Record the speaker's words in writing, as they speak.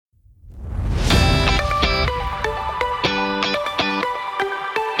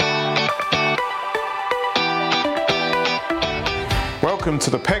welcome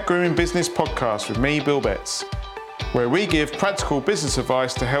to the Pet Grooming Business Podcast with me, Bill Betts, where we give practical business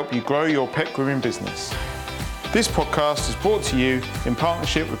advice to help you grow your pet grooming business. This podcast is brought to you in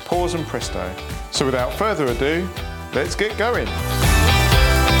partnership with Paws and Presto. So without further ado, let's get going.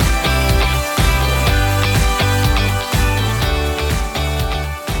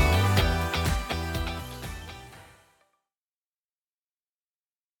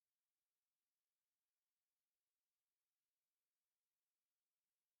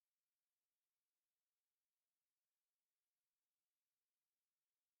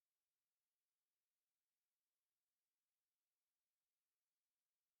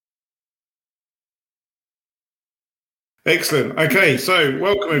 Excellent. Okay, so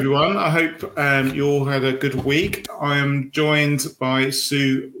welcome everyone. I hope you all had a good week. I am joined by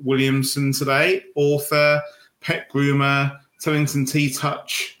Sue Williamson today, author, pet groomer, Tellington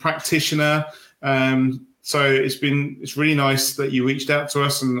T-Touch practitioner. So it's really nice that you reached out to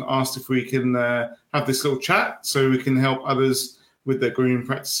us and asked if we can have this little chat so we can help others with their grooming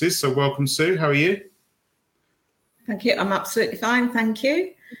practices. So welcome, Sue. How are you? Thank you. I'm absolutely fine. Thank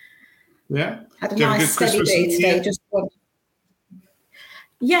you. Yeah. Had a nice steady day today.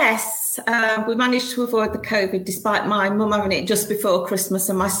 Yes, we managed to avoid the COVID despite my mum having it just before Christmas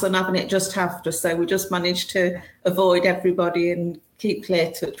and my son having it just after. So we just managed to avoid everybody and keep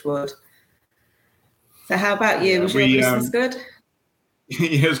clear, touch wood. So how about you? Was your Christmas good?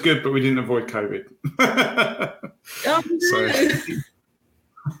 Yeah, it was good, but we didn't avoid COVID. Oh, no.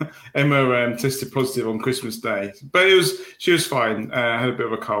 Emma tested positive on Christmas Day, but she was fine. Had a bit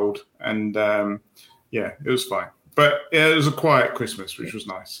of a cold, and it was fine. But it was a quiet Christmas, which was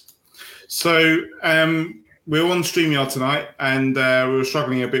nice. So we're on StreamYard tonight, and we were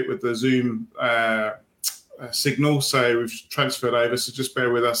struggling a bit with the Zoom signal, so we've transferred over. So just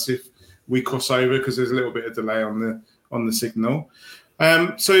bear with us if we cross over, because there's a little bit of delay on the signal.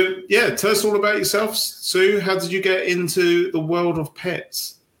 Tell us all about yourself, Sue. How did you get into the world of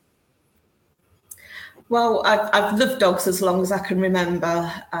pets? Well, I've loved dogs as long as I can remember.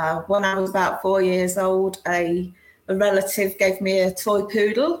 When I was about 4 years old, a relative gave me a toy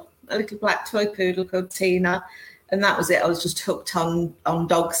poodle, a little black toy poodle called Tina, and that was it. I was just hooked on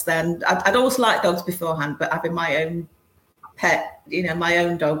dogs then. I'd always liked dogs beforehand, but having my own pet, my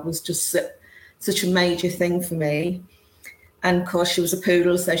own dog was just such a major thing for me. And of course, she was a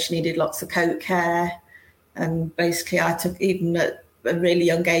poodle, so she needed lots of coat care. And basically, I took, even at a really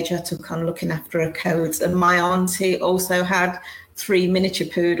young age, I took on looking after her coats. And my auntie also had 3 miniature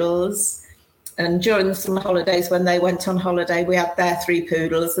poodles. And during the summer holidays, when they went on holiday, we had their 3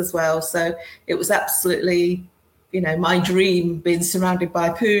 poodles as well. So it was absolutely, my dream, being surrounded by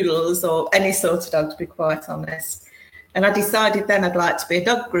poodles or any sort of dog, to be quite honest. And I decided then I'd like to be a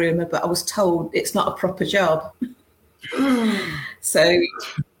dog groomer, but I was told it's not a proper job. So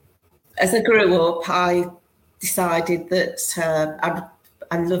as I grew up, I decided that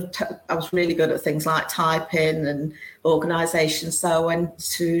I was really good at things like typing and organisation. So I went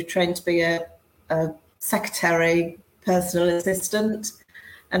to train to be a secretary, personal assistant.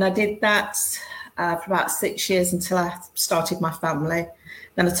 And I did that for about 6 years until I started my family.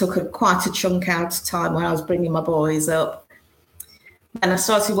 Then I took quite a chunk out of time when I was bringing my boys up. And I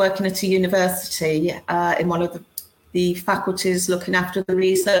started working at a university in one of the faculties looking after the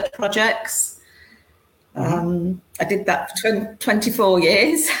research projects. I did that for 24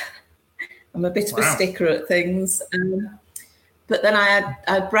 years. I'm a bit of a sticker at things. But then I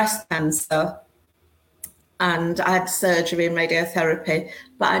had breast cancer and I had surgery and radiotherapy,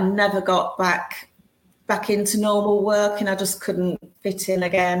 but I never got back into normal work and I just couldn't fit in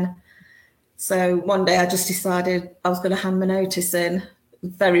again. So one day I just decided I was going to hand my notice in.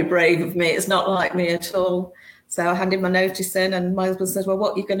 Very brave of me. It's not like me at all. So I handed my notice in and my husband said, well,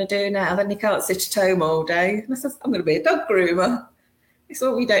 what are you going to do now? Then you can't sit at home all day. And I said, I'm going to be a dog groomer. He said,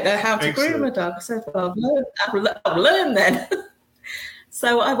 well, we don't know how to groom a dog. I said, well, I'll learn then.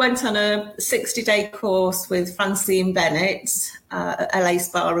 So I went on a 60-day course with Francine Bennett at LA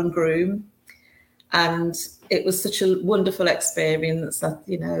Spa and Groom. And it was such a wonderful experience. I,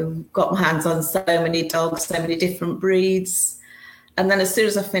 got my hands on so many dogs, so many different breeds. And then as soon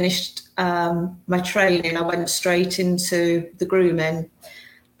as I finished my training, I went straight into the grooming.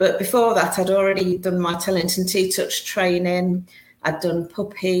 But before that, I'd already done my Tellington T-Touch training. I'd done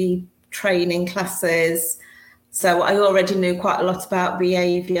puppy training classes. So I already knew quite a lot about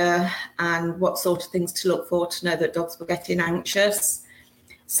behaviour and what sort of things to look for to know that dogs were getting anxious.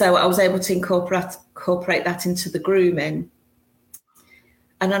 So I was able to incorporate that into the grooming.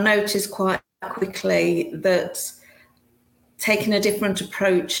 And I noticed quite quickly that taking a different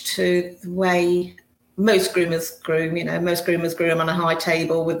approach to the way most groomers groom, most groomers groom on a high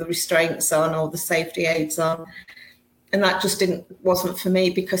table with the restraints on or the safety aids on. And that just wasn't for me,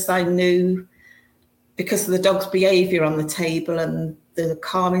 because I knew, because of the dog's behaviour on the table and the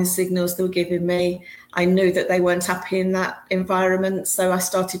calming signals they were giving me, I knew that they weren't happy in that environment. So I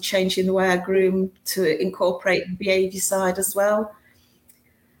started changing the way I groom to incorporate the behaviour side as well.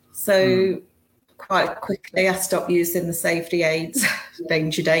 So quite quickly I stopped using the safety aids,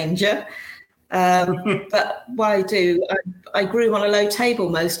 danger. But what I do, I groom on a low table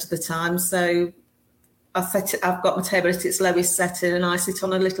most of the time. So I've got my table at its lowest setting and I sit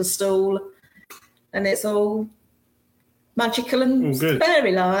on a little stool and it's all magical and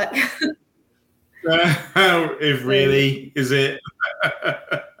fairy-like. If really, is it?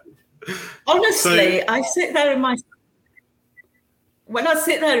 Honestly, I sit there when I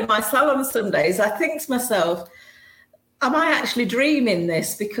sit there in my salon on Sundays, I think to myself, am I actually dreaming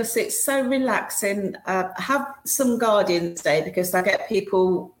this? Because it's so relaxing. I have some Guardians Day because I get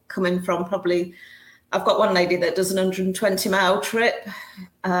people coming from I've got one lady that does an 120-mile trip.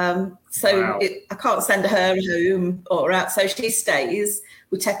 Wow. I can't send her home or out. So she stays.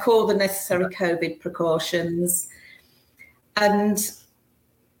 We take all the necessary COVID precautions. And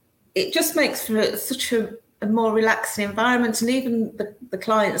it just makes for such a more relaxing environment. And even the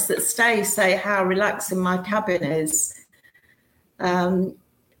clients that stay say how relaxing my cabin is.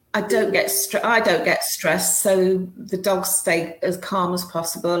 I don't get stressed, so the dogs stay as calm as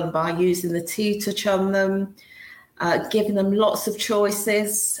possible, and by using the T-Touch on them, giving them lots of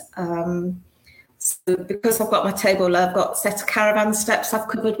choices. So because I've got my table, I've got a set of caravan steps I've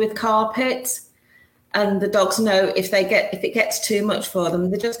covered with carpet, and the dogs know if it gets too much for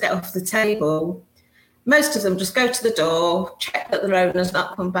them, they just get off the table. Most of them just go to the door, check that their owner's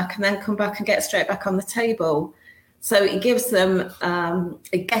not come back, and then come back and get straight back on the table. So it gives them a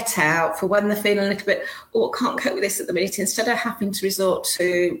get out for when they're feeling a little bit, I can't cope with this at the minute. Instead of having to resort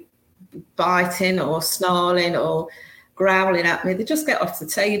to biting or snarling or growling at me, they just get off the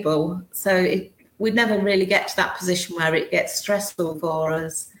table. So we never really get to that position where it gets stressful for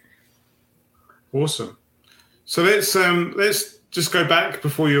us. Awesome. So let's just go back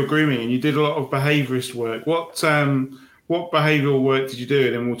before you were grooming, and you did a lot of behaviourist work. What behavioural work did you do?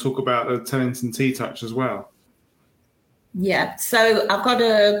 And then we'll talk about the Tellington T-Touch as well. Yeah, so I've got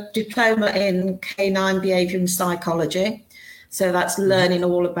a diploma in canine behaviour and psychology. So that's learning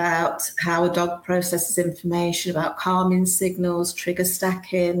all about how a dog processes information, about calming signals, trigger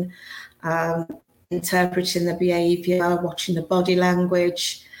stacking, interpreting the behaviour, watching the body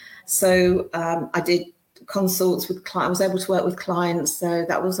language. So I did consults with clients. I was able to work with clients. So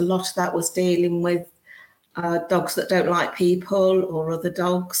that was a lot of that was dealing with dogs that don't like people or other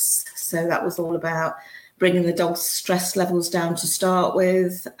dogs. So that was all about bringing the dog's stress levels down to start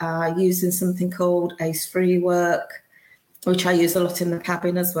with, using something called ACE-free work, which I use a lot in the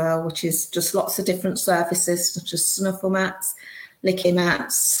cabin as well, which is just lots of different surfaces, such as snuffle mats, licking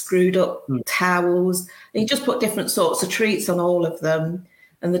mats, screwed up towels. And you just put different sorts of treats on all of them,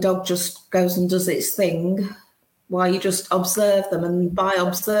 and the dog just goes and does its thing while you just observe them. And by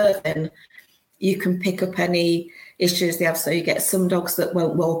observing, you can pick up any issues they have. So you get some dogs that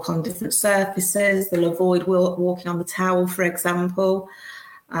won't walk on different surfaces. They'll avoid walking on the towel, for example.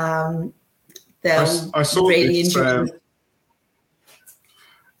 I saw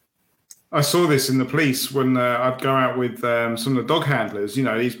this in the police when I'd go out with some of the dog handlers. You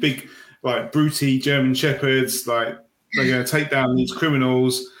know, these big, like, broody German shepherds, like they're going to take down these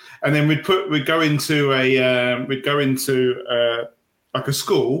criminals, and then we'd go into like a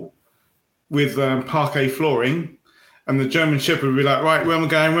school with parquet flooring. And the German Shepherd would be like, right, where am I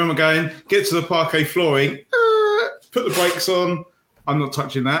going? Get to the parquet flooring, put the brakes on. I'm not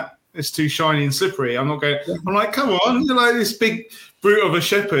touching that. It's too shiny and slippery. I'm not going. I'm like, come on. You're like this big brute of a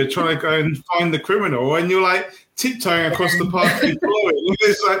shepherd trying to go and find the criminal. And you're like tiptoeing across the parquet flooring.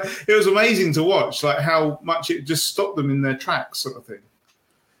 It was amazing to watch, like how much it just stopped them in their tracks, sort of thing.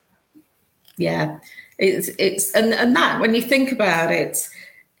 Yeah, it's and that, when you think about it,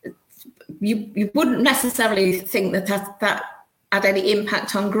 you wouldn't necessarily think that had any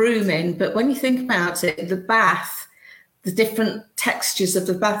impact on grooming, but when you think about it, the bath, the different textures of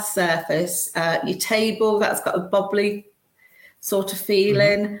the bath surface, your table that's got a bobbly sort of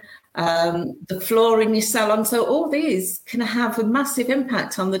feeling, the floor in your salon, so all these can have a massive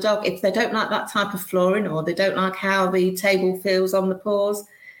impact on the dog if they don't like that type of flooring or they don't like how the table feels on the paws.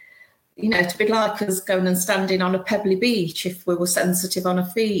 You know, to be like us going and standing on a pebbly beach if we were sensitive on our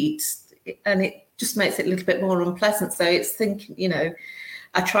feet. And it just makes it a little bit more unpleasant. So it's thinking, you know,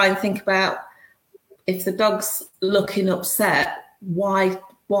 I try and think about if the dog's looking upset, why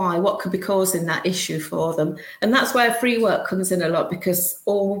why, what could be causing that issue for them. And that's where free work comes in a lot, because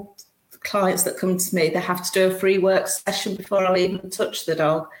all clients that come to me, they have to do a free work session before I'll even touch the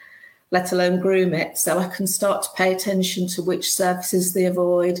dog, let alone groom it. So I can start to pay attention to which surfaces they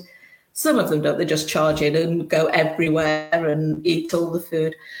avoid. Some of them don't, they just charge in and go everywhere and eat all the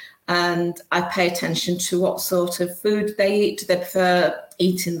food. And I pay attention to what sort of food they eat. Do they prefer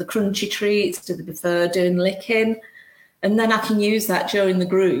eating the crunchy treats? Do they prefer doing licking? And then I can use that during the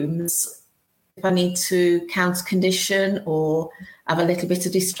grooms if I need to counter condition or have a little bit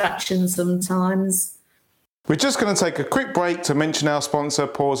of distraction sometimes. We're just going to take a quick break to mention our sponsor,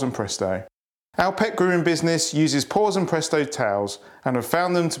 Paws and Presto. Our pet grooming business uses Paws and Presto towels and have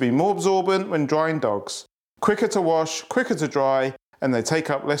found them to be more absorbent when drying dogs, quicker to wash, quicker to dry, and they take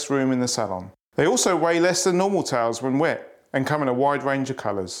up less room in the salon. They also weigh less than normal towels when wet and come in a wide range of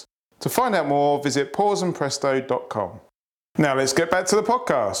colours. To find out more, visit pawsandpresto.com. Now let's get back to the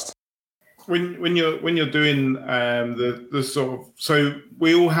podcast. When you're doing the sort of, so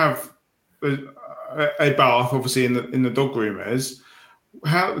we all have a bath, obviously in the dog groomers.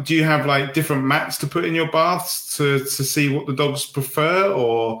 How do you have like different mats to put in your baths to see what the dogs prefer,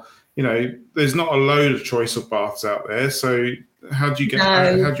 or there's not a load of choice of baths out there. So how do you get?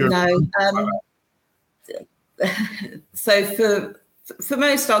 So for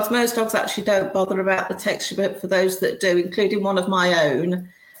most dogs actually don't bother about the texture, but for those that do, including one of my own,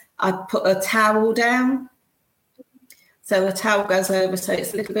 I put a towel down. So a towel goes over, so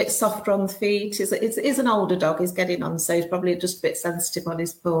it's a little bit softer on the feet. He's an older dog, he's getting on, so he's probably just a bit sensitive on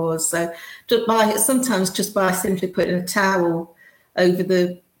his paws. So sometimes just by simply putting a towel over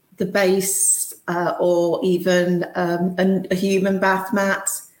the base or even a human bath mat.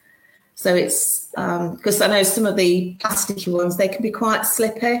 So it's because I know some of the plasticky ones, they can be quite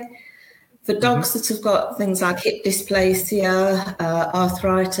slippy. For dogs that have got things like hip dysplasia,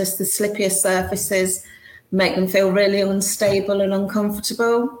 arthritis, the slippier surfaces make them feel really unstable and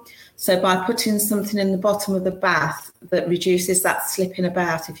uncomfortable. So by putting something in the bottom of the bath that reduces that slipping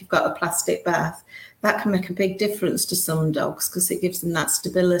about, if you've got a plastic bath, that can make a big difference to some dogs because it gives them that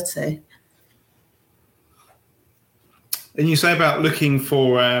stability. And you say about looking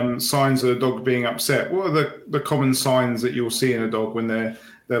for signs of a dog being upset. What are the common signs that you'll see in a dog when they're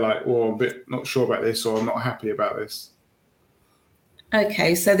like, oh, I'm a bit not sure about this, or I'm not happy about this?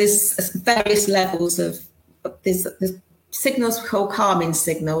 Okay, so there's various levels of there's signals called calming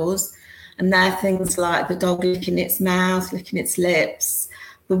signals, and they're things like the dog licking its mouth, licking its lips,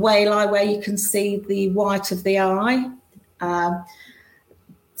 the whale eye where you can see the white of the eye.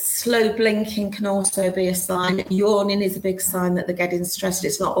 Slow blinking can also be a sign. Yawning is a big sign that they're getting stressed.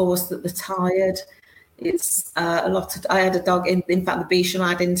 It's not always that they're tired. It's a lot of. I had a dog in fact, the Bichon I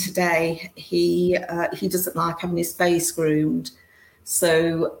had in today. He doesn't like having his face groomed.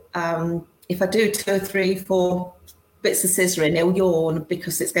 So if I do 2 or 3, 4 bits of scissoring, he'll yawn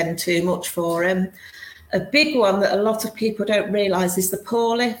because it's getting too much for him. A big one that a lot of people don't realise is the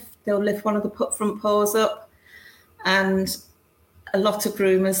paw lift. They'll lift one of the front paws up, and a lot of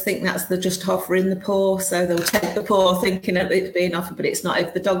groomers think that's they're just offering the paw, so they'll take the paw thinking of it being offered, but it's not.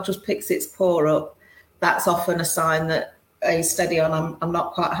 If the dog just picks its paw up, that's often a sign that hey, steady on, I'm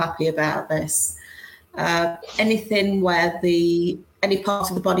not quite happy about this. Anything where any part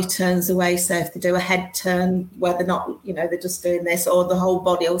of the body turns away, so if they do a head turn where they're not, they're just doing this, or the whole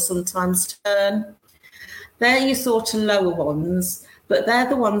body will sometimes turn. They're your sort of lower ones, but they're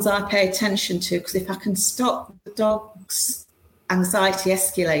the ones I pay attention to, because if I can stop the dog's anxiety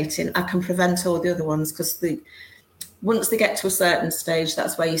escalating, I can prevent all the other ones, because once they get to a certain stage,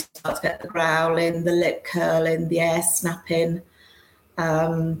 that's where you start to get the growling, the lip curling, the air snapping,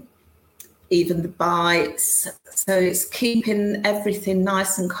 even the bites. So it's keeping everything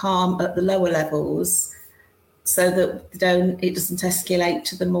nice and calm at the lower levels so that it doesn't escalate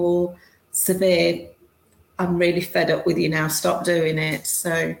to the more severe, I'm really fed up with you now, stop doing it.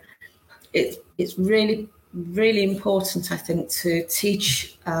 So it's really, really important, I think, to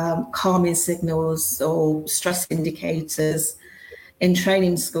teach calming signals or stress indicators in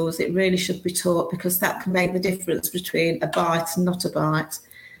training schools. It really should be taught, because that can make the difference between a bite and not a bite.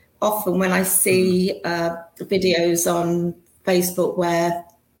 Often when I see videos on Facebook where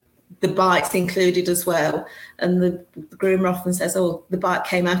the bite's included as well, and the groomer often says, oh, the bite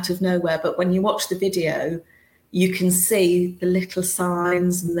came out of nowhere. But when you watch the video, you can see the little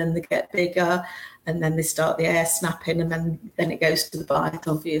signs, and then they get bigger, and then they start the air snapping, and then it goes to the bite,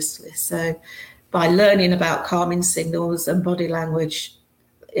 obviously. So by learning about calming signals and body language,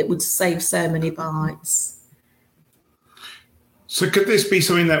 it would save so many bites. So could this be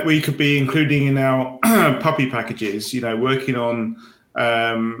something that we could be including in our puppy packages, working on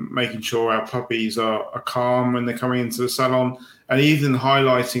making sure our puppies are calm when they're coming into the salon, and even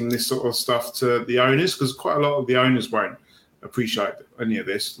highlighting this sort of stuff to the owners, because quite a lot of the owners won't appreciate any of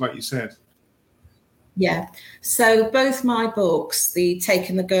this, like you said. Yeah. So both my books, the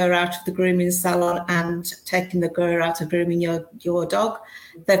Taking the Gur Out of the Grooming Salon and Taking the Gur Out of Grooming Your Dog,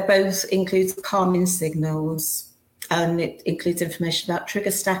 they both include calming signals, and it includes information about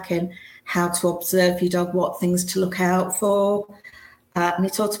trigger stacking, how to observe your dog, what things to look out for. And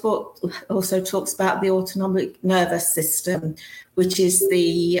it also talks about the autonomic nervous system, which is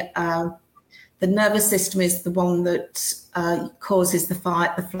the nervous system is the one that causes the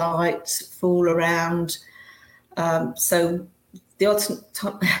fight, the flight, fall around. So the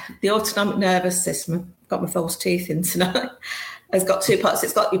autonomic nervous system, I've got my false teeth in tonight, has got two parts.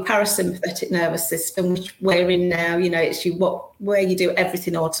 It's got your parasympathetic nervous system, which we're in now. It's where you do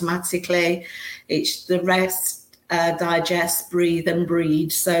everything automatically. It's the rest, digest, breathe and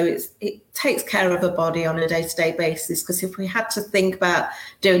breed. So it takes care of a body on a day-to-day basis, because if we had to think about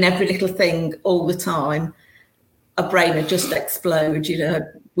doing every little thing all the time, a brain would just explode.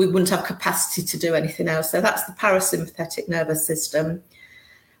 We wouldn't have capacity to do anything else. So that's the parasympathetic nervous system.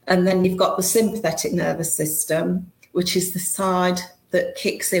 And then you've got the sympathetic nervous system, which is the side that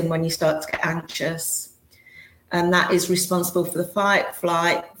kicks in when you start to get anxious. And that is responsible for the fight,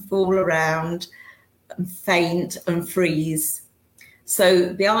 flight, fall around, faint and freeze.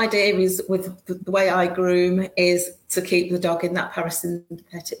 So the idea is, with the way I groom, is to keep the dog in that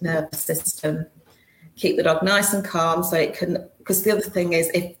parasympathetic nervous system, keep the dog nice and calm, so it can, because the other thing is,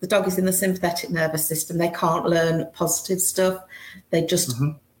 if the dog is in the sympathetic nervous system, they can't learn positive stuff. They just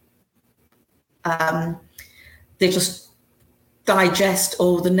digest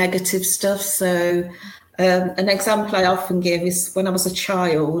all the negative stuff. So an example I often give is, when I was a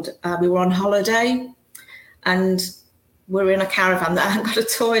child, we were on holiday and we were in a caravan that hadn't got a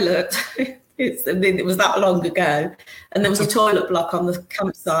toilet. It was that long ago. And there was a toilet block on the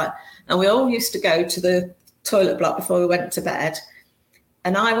campsite. And we all used to go to the toilet block before we went to bed.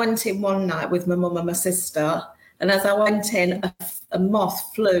 And I went in one night with my mum and my sister. And as I went in, a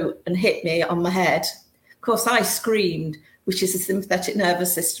moth flew and hit me on my head. Of course, I screamed, which is a sympathetic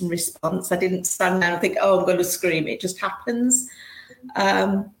nervous system response. I didn't stand there and think, oh, I'm going to scream. It just happens.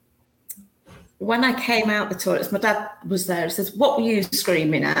 When I came out the toilet, my dad was there. He says, what were you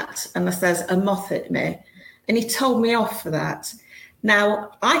screaming at? And I says, a moth hit me. And he told me off for that. Now,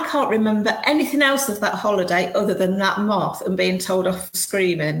 I can't remember anything else of that holiday other than that moth and being told off for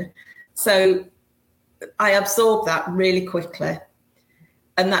screaming. So I absorbed that really quickly.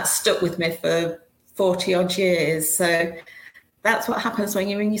 And that stuck with me for 40 odd years. So that's what happens when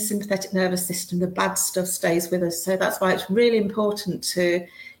you're in your sympathetic nervous system. The bad stuff stays with us. So that's why it's really important to,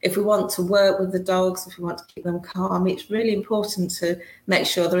 if we want to work with the dogs, if we want to keep them calm, it's really important to make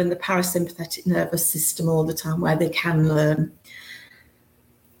sure they're in the parasympathetic nervous system all the time, where they can learn.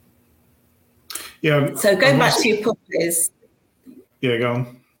 Yeah. So going back to your puppies. Yeah, go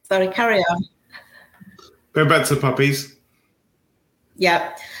on. Sorry, carry on. Go back to puppies.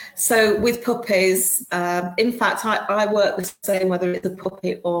 Yeah. So with puppies, in fact, I work the same whether it's a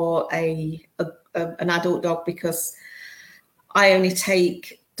puppy or an adult dog, because I only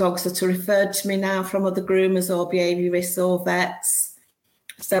take dogs that are referred to me now from other groomers or behaviourists or vets.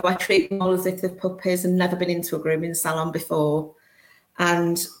 So I treat them all as if they're puppies and never been into a grooming salon before.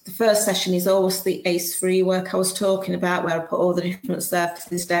 And the first session is always the ACE-free work I was talking about, where I put all the different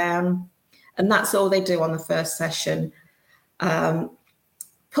surfaces down. And that's all they do on the first session.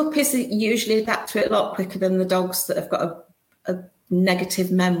 Puppies usually adapt to it a lot quicker than the dogs that have got a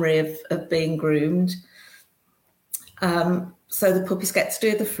negative memory of being groomed. So the puppies get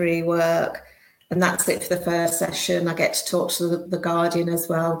to do the free work, and that's it for the first session. I get to talk to the guardian as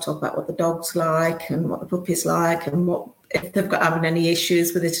well, talk about what the dog's like and what the puppy's like, and what if they've got having any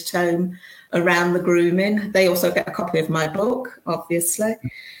issues with it at home around the grooming. They also get a copy of my book, obviously.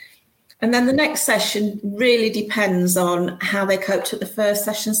 And then the next session really depends on how they coped at the first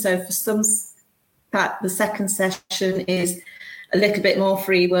session. So for some, the second session is a little bit more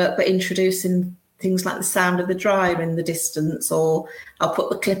free work, but introducing things like the sound of the dryer in the distance, or I'll put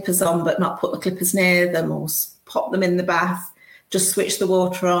the clippers on but not put the clippers near them, or pop them in the bath, just switch the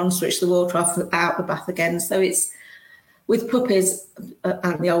water on, switch the water off, out the bath again. So it's, with puppies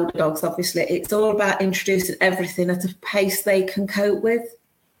and the older dogs, obviously, it's all about introducing everything at a pace they can cope with.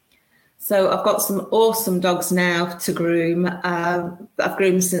 So I've got some awesome dogs now to groom. I've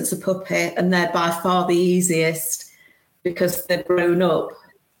groomed since a puppy, and they're by far the easiest because they've grown up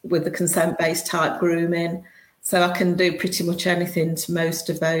with the consent-based type grooming. So I can do pretty much anything to most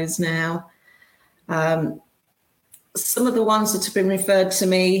of those now. some of the ones that have been referred to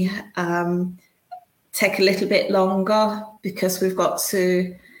me take a little bit longer because we've got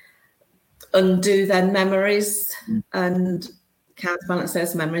to undo their memories and counterbalance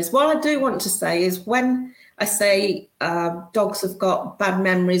those memories. What I do want to say is when I say dogs have got bad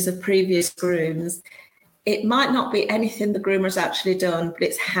memories of previous grooms, it might not be anything the groomer's actually done, but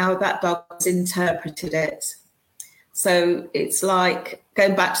it's how that dog has interpreted it. So it's like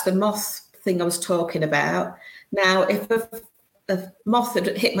going back to the moth thing I was talking about. Now, if a moth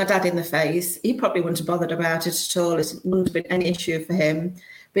had hit my dad in the face, he probably wouldn't have bothered about it at all. It wouldn't have been any issue for him,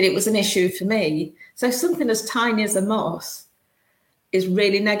 but it was an issue for me. So something as tiny as a moth is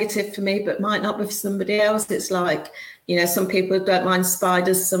really negative for me, but might not be for somebody else. It's like, some people don't mind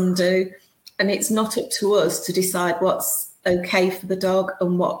spiders, some do. And it's not up to us to decide what's okay for the dog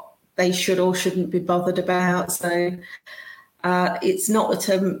and what they should or shouldn't be bothered about. So it's not the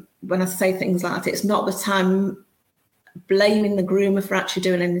time, when I say things like that, it's not the time blaming the groomer for actually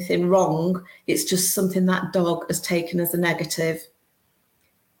doing anything wrong. It's just something that dog has taken as a negative.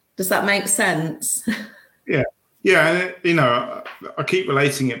 Does that make sense? Yeah. Yeah. And, I keep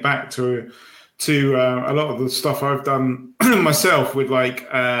relating it back to a lot of the stuff I've done myself with like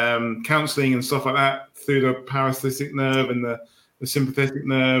counselling and stuff like that through the parasympathetic nerve and the sympathetic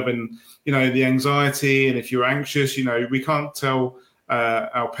nerve and, the anxiety. And if you're anxious, we can't tell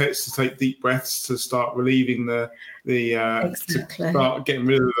our pets to take deep breaths to start relieving exactly. To start getting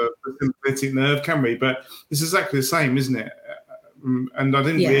rid of the sympathetic nerve, can we? But it's exactly the same, isn't it? And I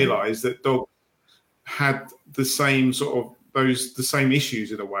didn't realise that dogs had the same the same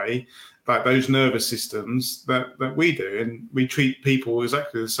issues in a way, like those nervous systems that we do, and we treat people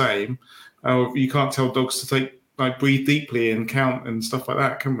exactly the same. You can't tell dogs to breathe deeply and count and stuff like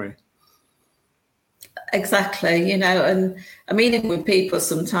that, can we? Exactly, and I mean, even with people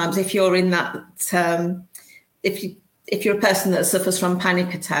sometimes, if you're in that, if you're a person that suffers from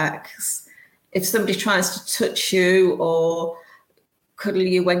panic attacks, if somebody tries to touch you or cuddle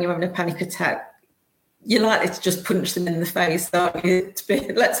you when you're having a panic attack, you're likely to just punch them in the face, aren't you?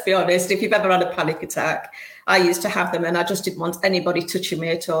 Let's be honest, if you've ever had a panic attack, I used to have them and I just didn't want anybody touching me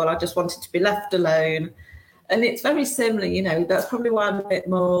at all. I just wanted to be left alone. And it's very similar, that's probably why I'm a bit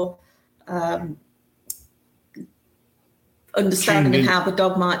more understanding of how the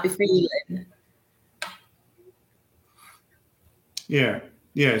dog might be feeling. Yeah,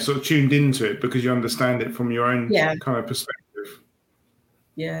 sort of tuned into it because you understand it from your own kind of perspective.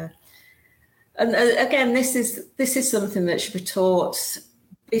 Yeah. And again, this is something that should be taught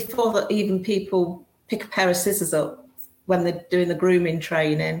before that even people pick a pair of scissors up when they're doing the grooming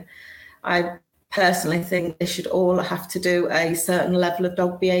training. I personally think they should all have to do a certain level of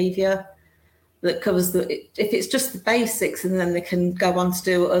dog behaviour that covers if it's just the basics, and then they can go on to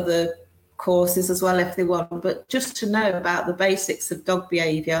do other courses as well if they want. But just to know about the basics of dog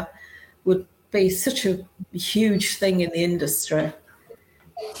behaviour would be such a huge thing in the industry.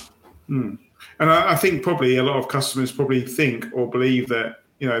 And I think probably a lot of customers probably think or believe that,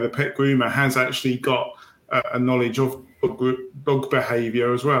 the pet groomer has actually got a knowledge of dog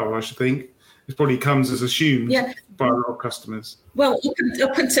behaviour as well, I should think. It probably comes as assumed by a lot of customers. Well,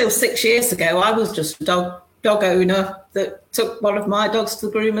 up until 6 years ago, I was just a dog owner that took one of my dogs to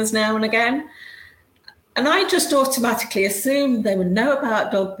the groomers now and again. And I just automatically assumed they would know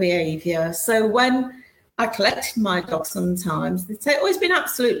about dog behaviour. So when I collected my dog sometimes, they'd say, he's been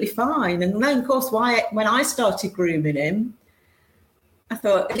absolutely fine. And then, of course, when I started grooming him, I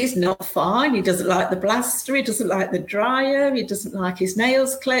thought, he's not fine. He doesn't like the blaster. He doesn't like the dryer. He doesn't like his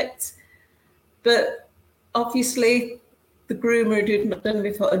nails clipped. But obviously, the groomer who had done it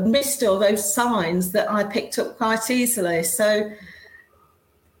before had missed all those signs that I picked up quite easily. So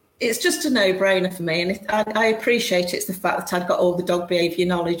it's just a no-brainer for me. And I appreciate it's the fact that I'd got all the dog behaviour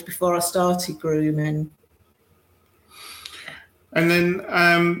knowledge before I started grooming. And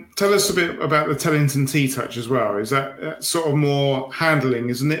then tell us a bit about the Tellington T-Touch as well. Is that sort of more handling,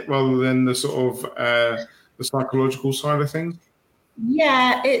 isn't it, rather than the sort of the psychological side of things?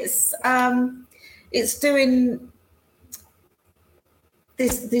 Yeah, it's doing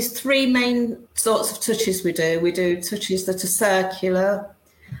there's three main sorts of touches we do. We do touches that are circular,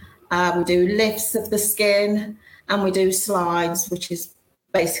 we do lifts of the skin, and we do slides, which is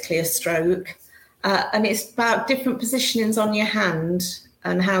basically a stroke. And it's about different positionings on your hand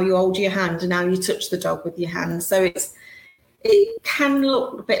and how you hold your hand and how you touch the dog with your hand. So it can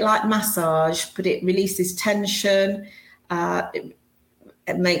look a bit like massage, but it releases tension.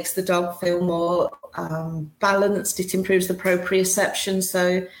 It makes the dog feel more balanced. It improves the proprioception.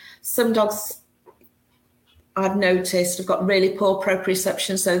 So some dogs I've noticed have got really poor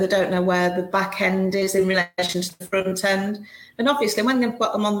proprioception, so they don't know where the back end is in relation to the front end. And obviously, when they've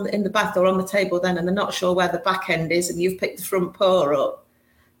got them in the bath or on the table then, and they're not sure where the back end is, and you've picked the front paw up,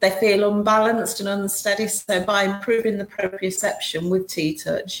 they feel unbalanced and unsteady. So by improving the proprioception with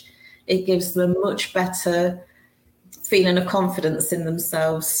T-Touch, it gives them much better feeling of confidence in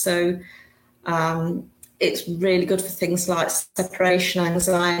themselves. So it's really good for things like separation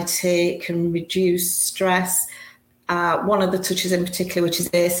anxiety. It can reduce stress. One of the touches in particular, which is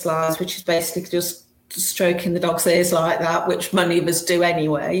ear slides, which is basically just stroking the dog's ears like that, which many of us do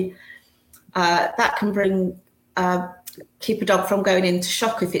anyway. That can keep a dog from going into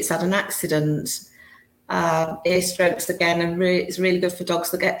shock if it's had an accident. Ear strokes again, and it's really good for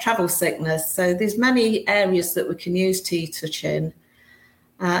dogs that get travel sickness. So there's many areas that we can use T-Touch in.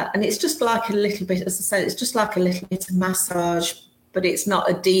 And it's just like a little bit, as I said, it's just like a little bit of massage, but it's not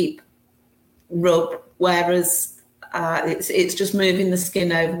a deep rub, whereas it's just moving the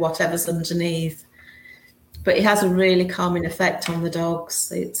skin over whatever's underneath. But it has a really calming effect on the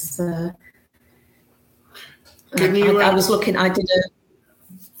dogs. It's. I was looking. I did a.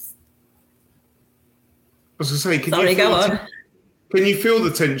 I was going to say, Sorry, go on. Can you feel the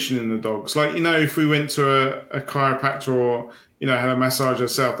tension in the dogs? Like, if we went to a chiropractor or, had a massage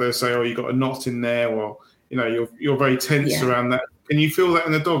yourself, they'll say, oh, you got a knot in there, or, you're very tense around that. Can you feel that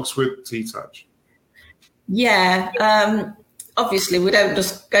in the dogs with T-Touch? Yeah. Obviously, we don't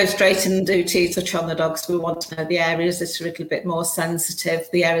just go straight and do T-Touch on the dogs. We want to know the areas that's a little bit more sensitive,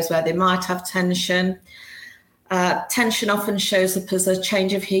 the areas where they might have tension. Tension often shows up as a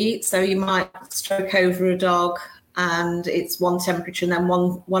change of heat. So you might stroke over a dog and it's one temperature, and then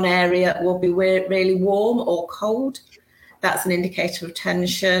one area will be really warm or cold. That's an indicator of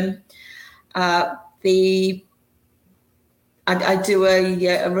tension. I do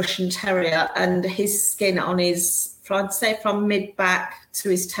a Russian Terrier, and his skin on I'd say from mid-back to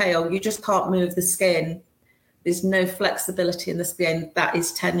his tail, you just can't move the skin. There's no flexibility in the skin. That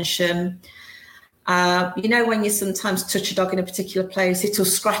is tension. When you sometimes touch a dog in a particular place, it'll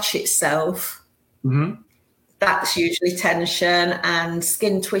scratch itself. Mm-hmm. That's usually tension, and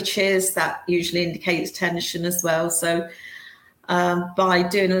skin twitches, that usually indicates tension as well. So by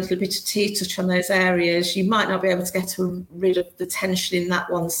doing a little bit of T-Touch on those areas, you might not be able to get rid of the tension in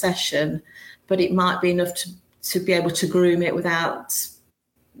that one session, but it might be enough to be able to groom it without,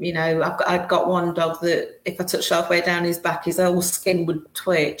 I've got one dog that if I touched halfway down his back, his whole skin would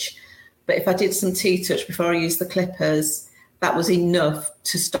twitch. But if I did some T-Touch before I used the clippers, that was enough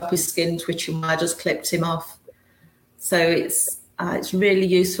to stop his skin twitching when I just clipped him off. So it's really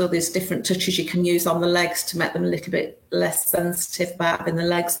useful. There's different touches you can use on the legs to make them a little bit less sensitive about having the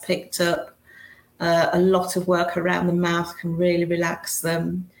legs picked up. A lot of work around the mouth can really relax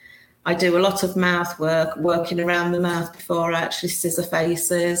them. I do a lot of mouth work, working around the mouth before I actually scissor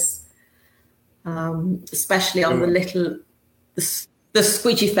faces, especially on the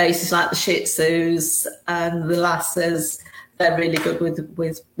squidgy faces like the Shih Tzus and the Lhasas. They're really good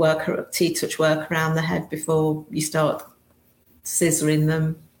with T-Touch work around the head before you start scissoring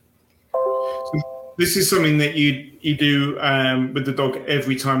them. So this is something that you do with the dog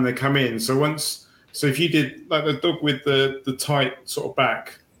every time they come in. So if you did like the dog with the tight sort of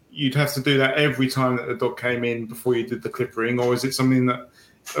back, you'd have to do that every time that the dog came in before you did the clippering, or is it something that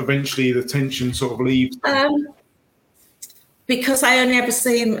eventually the tension sort of leaves? Because I only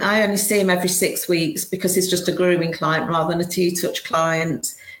see him every 6 weeks, because he's just a grooming client rather than a T-Touch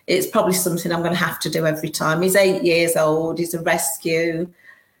client. It's probably something I'm going to have to do every time. He's 8 years old. He's a rescue.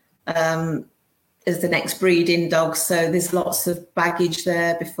 Is the next breeding dog, so there's lots of baggage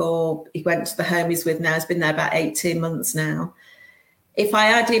there before he went to the home he's with now. He's been there about 18 months now. If I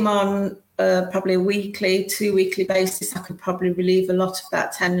had him on probably a 2 weekly basis, I could probably relieve a lot of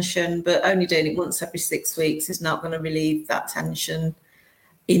that tension, but only doing it once every 6 weeks is not going to relieve that tension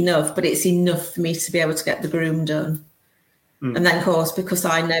enough, but it's enough for me to be able to get the groom done. And then, of course, because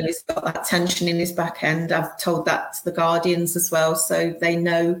I know he's got that tension in his back end, I've told that to the guardians as well, so they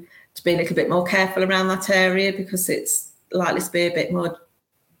know to be a little bit more careful around that area, because it's likely to be a bit more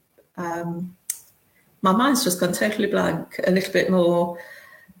my mind's just gone totally blank, a little bit more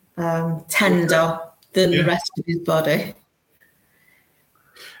tender than the rest of his body.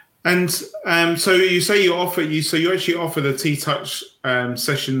 And so you say you actually offer the T-Touch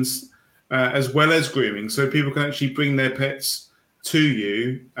sessions as well as grooming, so people can actually bring their pets to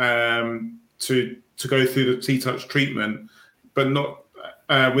you to go through the T-Touch treatment, but not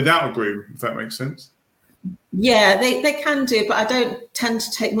without a groom, if that makes sense. Yeah, they can do, but I don't tend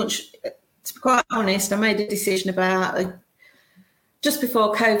to take much. To be quite honest, I made a decision about just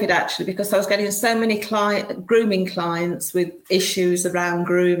before COVID, actually, because I was getting so many grooming clients with issues around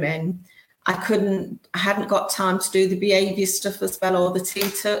grooming. I hadn't got time to do the behaviour stuff as well, or the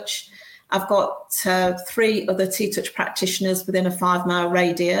T-Touch. I've got 3 other T-Touch practitioners within a 5-mile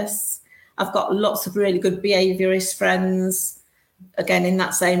radius. I've got lots of really good behaviourist friends, again, in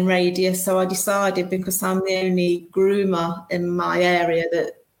that same radius. So I decided, because I'm the only groomer in my area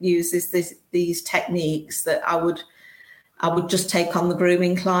that uses these techniques, that I would just take on the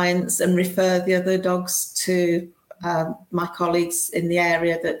grooming clients and refer the other dogs to my colleagues in the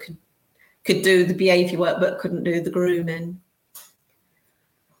area that could do the behaviour work but couldn't do the grooming.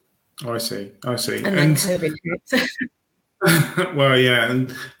 I see. And then COVID hit. Well, yeah,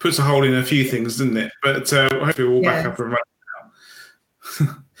 and puts a hole in a few things, doesn't it? But hopefully we'll back up and running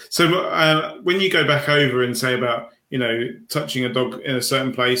now. So when you go back over and say about, touching a dog in a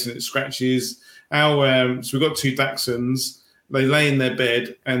certain place and it scratches, so we've got 2 Dachshunds, they lay in their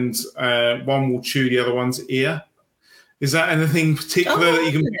bed and one will chew the other one's ear. Is that anything particular that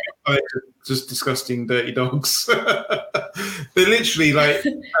you can like, just disgusting, dirty dogs? They're literally like,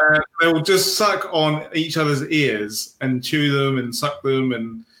 they'll just suck on each other's ears and chew them and suck them,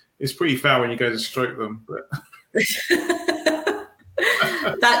 and it's pretty foul when you go to stroke them. But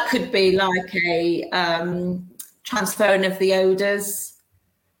that could be like a transferring of the odours.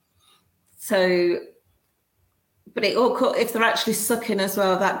 So, but it all could, if they're actually sucking as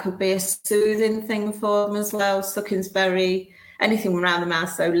well, that could be a soothing thing for them as well. Sucking's anything around the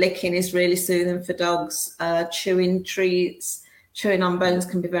mouth, so licking is really soothing for dogs. Chewing treats, chewing on bones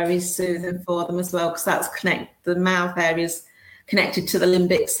can be very soothing for them as well, because the mouth area is connected to the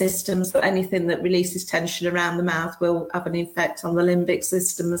limbic system. So anything that releases tension around the mouth will have an effect on the limbic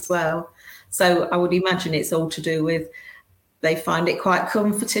system as well. So I would imagine it's all to do with, they find it quite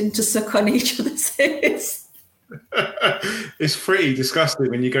comforting to suck on each other's ears. It's pretty disgusting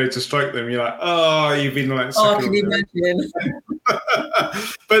when you go to stroke them. You're like, oh, you've been like. Oh, can you imagine?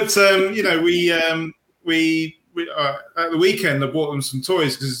 But we at the weekend I bought them some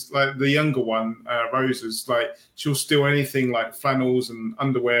toys, because like the younger one, Rosa's, like she'll steal anything like flannels and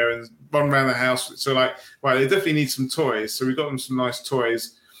underwear and run around the house. So like, right, they definitely need some toys. So we got them some nice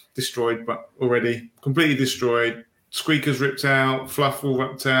toys, destroyed, but already completely destroyed. Squeakers ripped out, fluff all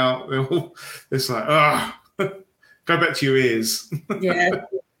ripped out. It's like, go back to your ears.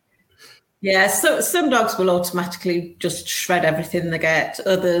 Yeah. So some dogs will automatically just shred everything they get.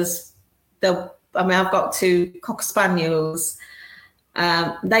 Others, I've got 2 Cocker Spaniels.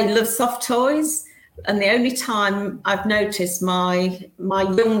 They love soft toys. And the only time I've noticed my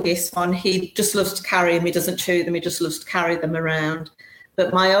youngest one, he just loves to carry them. He doesn't chew them. He just loves to carry them around.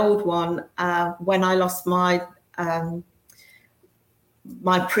 But my old one, when I lost my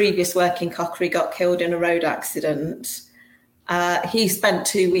previous working cocker, he got killed in a road accident. He spent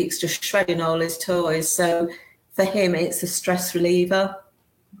 2 weeks just shredding all his toys. So for him, it's a stress reliever.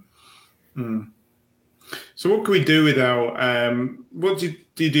 So what can we do with what do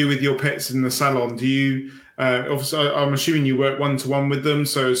you do with your pets in the salon? Do you, obviously, I'm assuming you work one-to-one with them.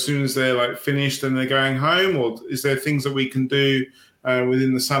 So as soon as they're like finished and they're going home, or is there things that we can do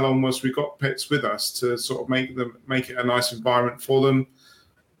within the salon once we've got pets with us to sort of make it a nice environment for them?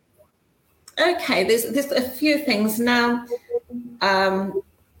 Okay, there's a few things now. I'm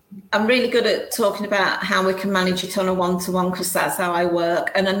really good at talking about how we can manage it on a one-to-one, because that's how I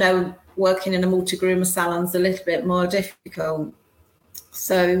work. And I know working in a multi-groomer salon is a little bit more difficult.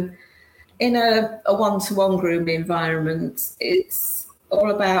 So in a one-to-one grooming environment, it's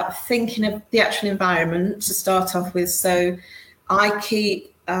all about thinking of the actual environment to start off with. So I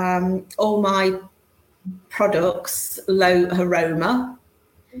keep all my products low aroma.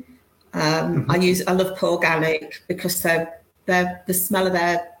 I love Porganic, because the smell of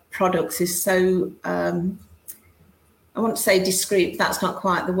their products is so I want to say discreet, that's not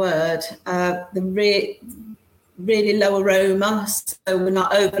quite the word. The really low aroma, so we're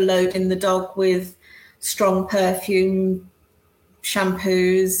not overloading the dog with strong perfume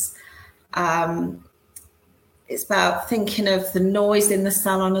shampoos. It's about thinking of the noise in the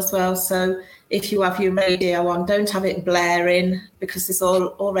salon as well. So if you have your radio on, don't have it blaring, because there's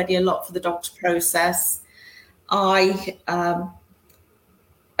already a lot for the dog to process. I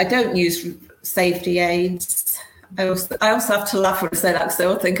don't use safety aids. I also have to laugh when I say that, because I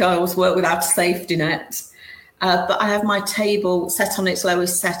don't think I always work without a safety net. But I have my table set on its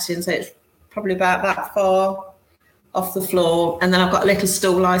lowest setting, so it's probably about that far off the floor. And then I've got a little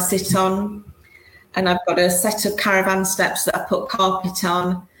stool I sit on, and I've got a set of caravan steps that I put carpet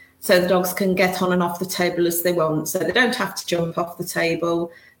on, so the dogs can get on and off the table as they want. So they don't have to jump off the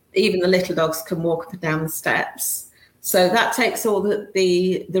table. Even the little dogs can walk up and down the steps. So that takes all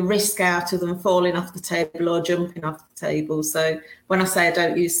the risk out of them falling off the table or jumping off the table. So when I say I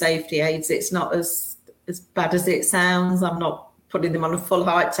don't use safety aids, it's not as bad as it sounds. I'm not putting them on a full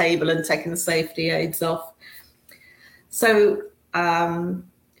height table and taking the safety aids off. So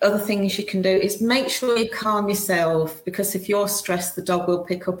other things you can do is make sure you calm yourself, because if you're stressed, the dog will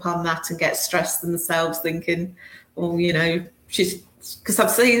pick up on that and get stressed themselves, thinking, well, you know, because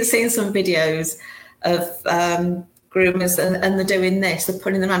I've seen some videos of groomers and they're doing this, they're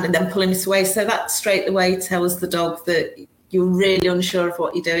putting them hand and then pulling it away. So that straight away tells the dog that you're really unsure of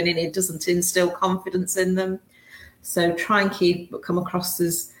what you're doing, and it doesn't instill confidence in them. So try and come across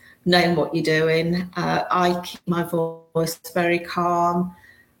as knowing what you're doing. I keep my voice very calm.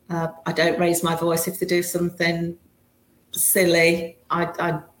 I don't raise my voice if they do something silly.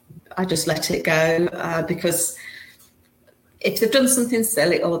 I just let it go, because if they've done something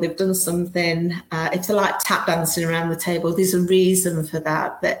silly or they've done something, if they're like tap dancing around the table, there's a reason for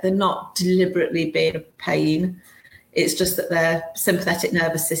that. That they're not deliberately being a pain. It's just that their sympathetic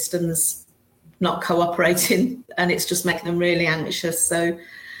nervous system's not cooperating, and it's just making them really anxious. So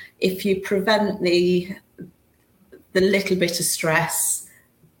if you prevent the little bit of stress,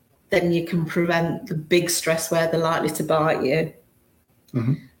 then you can prevent the big stress where they're likely to bite you.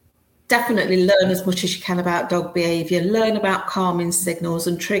 Mm-hmm. Definitely learn as much as you can about dog behaviour. Learn about calming signals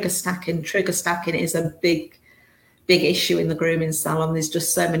and trigger stacking. Trigger stacking is a big issue in the grooming salon. There's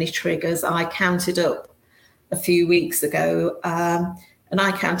just so many triggers. I counted up a few weeks ago, and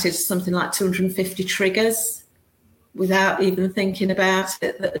I counted something like 250 triggers without even thinking about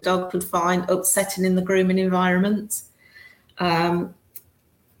it that a dog could find upsetting in the grooming environment.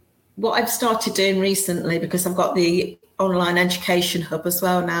 What I've started doing recently, because I've got the online education hub as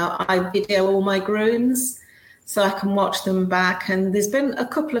well now, I video all my grooms so I can watch them back. And there's been a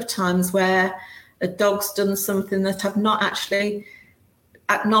couple of times where a dog's done something that I've not actually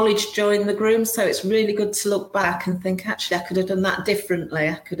acknowledged during the groom. So it's really good to look back and think, actually, I could have done that differently.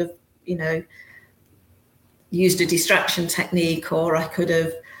 I could have, you know, used a distraction technique, or I could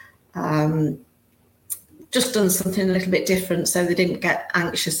have just done something a little bit different so they didn't get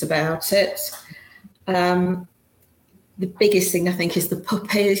anxious about it. The biggest thing, I think, is the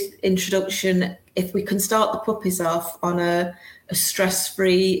puppy introduction. If we can start the puppies off on a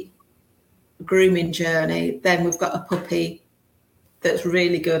stress-free grooming journey, then we've got a puppy that's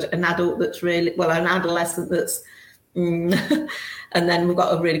really good, an adult that's really, well, an adolescent that's, and then we've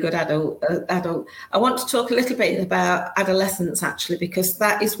got a really good adult. I want to talk a little bit about adolescence, actually, because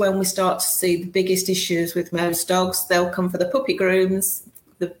that is when we start to see the biggest issues with most dogs. They'll come for the puppy grooms,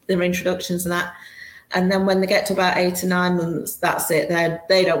 their introductions and that. And then when they get to about 8 or 9 months, that's it.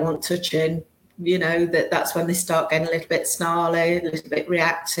 They don't want touching. You know, that's when they start getting a little bit snarly, a little bit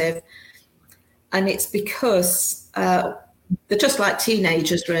reactive. And it's because they're just like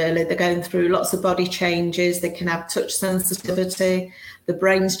teenagers, really. They're going through lots of body changes. They can have touch sensitivity. The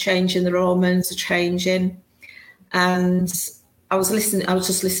brain's changing. Their hormones are changing. And I was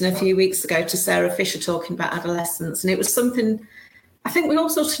just listening a few weeks ago to Sarah Fisher talking about adolescence, and it was something I think we all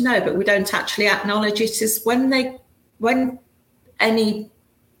sort of know, but we don't actually acknowledge it, is when any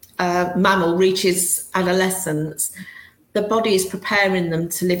mammal reaches adolescence, the body is preparing them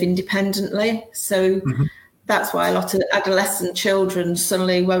to live independently. So that's why a lot of adolescent children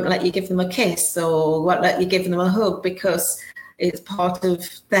suddenly won't let you give them a kiss or won't let you give them a hug, because it's part of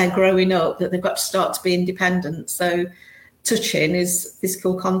their growing up that they've got to start to be independent. So touching is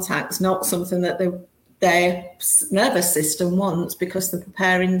physical contact, not something that their nervous system wants, because they're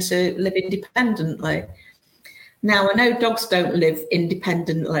preparing to live independently. Now, I know dogs don't live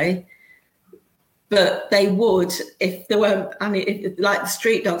independently, but they would if there weren't any, like the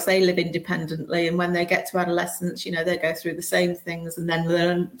street dogs, they live independently. And when they get to adolescence, you know, they go through the same things and then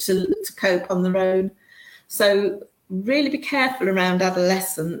learn to cope on their own. So really be careful around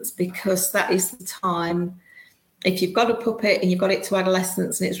adolescence, because that is the time. If you've got a puppet and you've got it to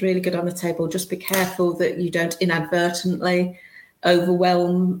adolescence and it's really good on the table, just be careful that you don't inadvertently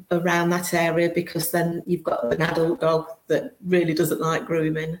overwhelm around that area, because then you've got an adult dog that really doesn't like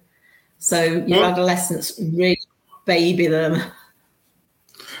grooming. So your adolescents, really baby them.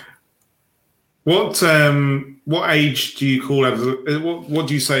 What age do you call what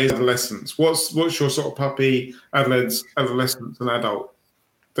do you say is adolescence? What's your sort of puppy, adolescence and adult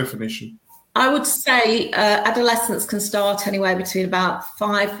definition? I would say adolescence can start anywhere between about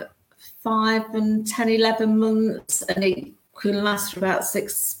 5 and 10, 11 months, and it can last for about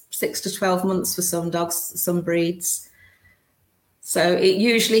 6 to 12 months for some dogs, some breeds. So it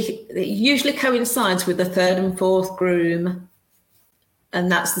usually coincides with the 3rd and 4th groom,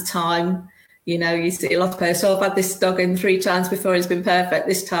 and that's the time You know, you see a lot of posts, I've had this dog in 3 times before he's been perfect.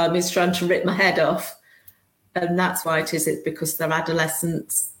 This time he's trying to rip my head off. And that's why it is. It's because they're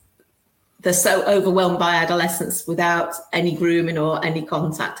adolescents. They're so overwhelmed by adolescence without any grooming or any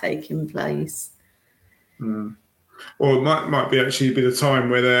contact taking place. Mm. Or it might be the time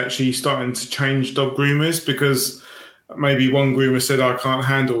where they're actually starting to change dog groomers, because maybe one groomer said, I can't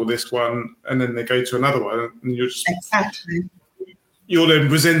handle this one, and then they go to another one, and you're then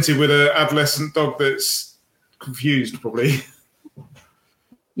presented with an adolescent dog that's confused, probably.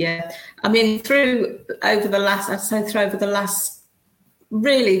 Yeah, I mean, over the last,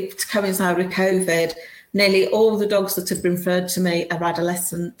 really to coincide with COVID, nearly all the dogs that have been referred to me are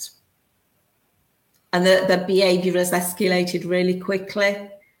adolescent, and the behaviour has escalated really quickly.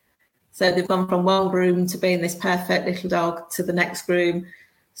 So they've gone from one groom to being this perfect little dog to the next groom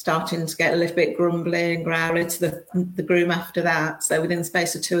starting to get a little bit grumbly and growly to the groom after that. So within the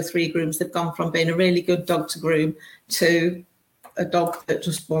space of 2 or 3 grooms, they've gone from being a really good dog to groom to a dog that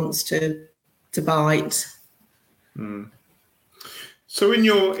just wants to bite. Mm. So in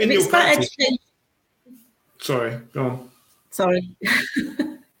your practice, sorry, go on. Sorry.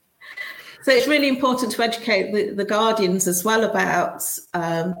 So it's really important to educate the guardians as well about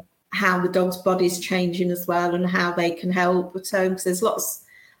how the dog's body's changing as well, and how they can help at home, because there's lots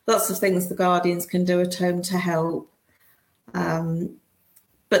of things the guardians can do at home to help. But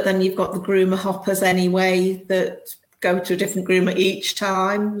then you've got the groomer hoppers anyway that go to a different groomer each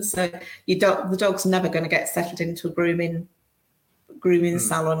time. So the dog's never going to get settled into a grooming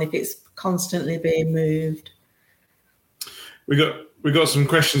salon if it's constantly being moved. We got some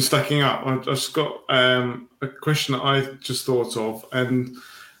questions stacking up. I've just got a question that I just thought of. And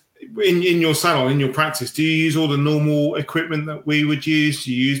in your salon, in your practice, do you use all the normal equipment that we would use?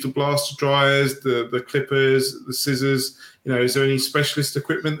 Do you use the blaster dryers, the clippers, the scissors? You know, is there any specialist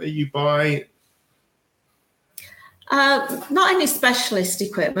equipment that you buy? Not any specialist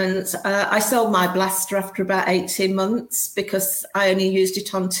equipment. I sold my blaster after about 18 months because I only used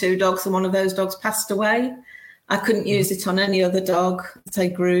it on 2 dogs, and one of those dogs passed away. I couldn't use it on any other dog that I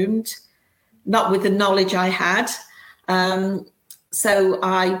groomed, not with the knowledge I had. So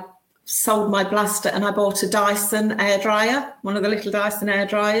I sold my blaster and I bought a Dyson air dryer, one of the little Dyson air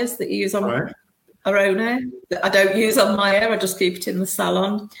dryers that you use on our own hair. I don't use on my hair, I just keep it in the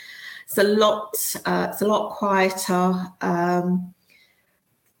salon. It's a lot quieter.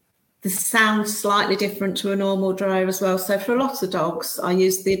 The sound's slightly different to a normal dryer as well. So for a lot of dogs, I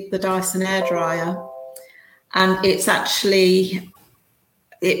use the Dyson air dryer. And it's actually,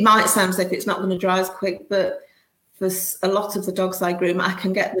 it might sound as if it's not going to dry as quick, but for a lot of the dogs I groom, I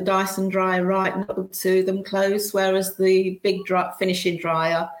can get the Dyson dryer right up to them close, whereas the big finishing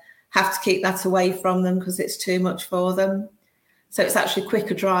dryer, have to keep that away from them because it's too much for them. So it's actually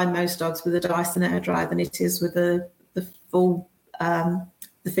quicker drying most dogs with a Dyson air dryer than it is with the full, the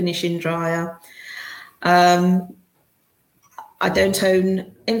finishing dryer. I don't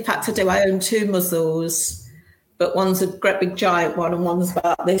own, in fact I do, I own 2 muzzles. But one's a great big giant one and one's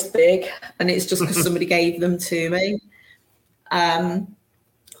about this big, and it's just because somebody gave them to me. I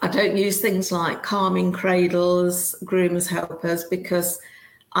don't use things like calming cradles, groomers helpers, because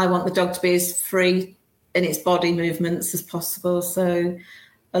I want the dog to be as free in its body movements as possible. So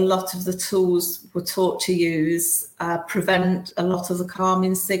a lot of the tools we're taught to use prevent a lot of the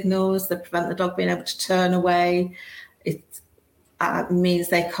calming signals. They prevent the dog being able to turn away. It means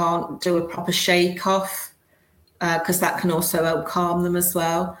they can't do a proper shake off, because that can also help calm them as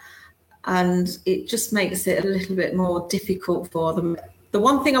well. And it just makes it a little bit more difficult for them. The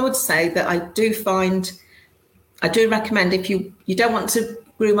one thing I would say that I do recommend, if you don't want to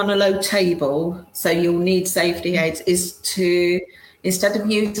groom on a low table, so you'll need safety aids, is to, instead of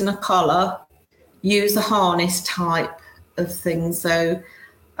using a collar, use a harness type of thing. So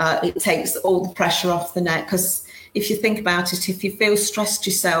it takes all the pressure off the neck, because if you think about it, if you feel stressed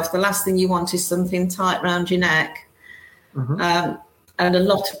yourself, the last thing you want is something tight around your neck. Mm-hmm. And a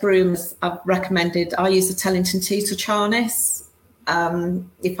lot of groomers I've recommended, I use a Tellington T-Touch harness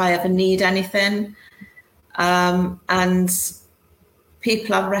if I ever need anything. And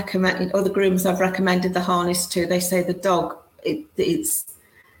people I've recommended, other groomers I've recommended the harness to, they say the dog, it's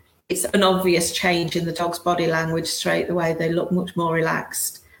an obvious change in the dog's body language straight away. They look much more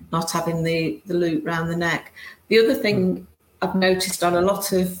relaxed, not having the loop around the neck. The other thing I've noticed on a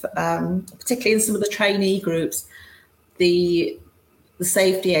lot of, particularly in some of the trainee groups, the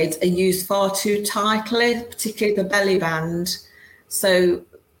safety aids are used far too tightly, particularly the belly band. So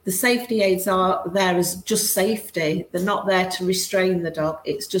the safety aids are there as just safety. They're not there to restrain the dog.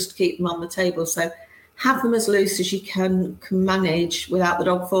 It's just to keep them on the table. So have them as loose as you can manage without the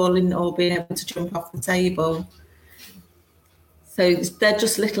dog falling or being able to jump off the table. So they're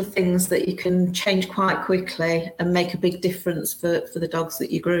just little things that you can change quite quickly and make a big difference for the dogs that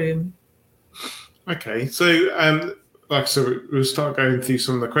you groom. Okay, so like I said, we'll start going through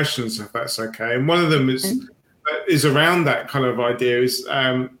some of the questions, if that's okay. And one of them is around that kind of idea is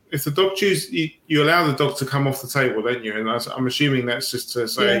if the dog you allow the dog to come off the table, don't you? And I'm assuming that's just to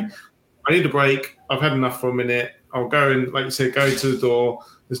say, I need a break. I've had enough for a minute. I'll go and, like you said, go to the door.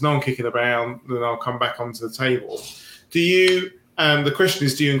 There's no one kicking about. Then I'll come back onto the table. Do you? The question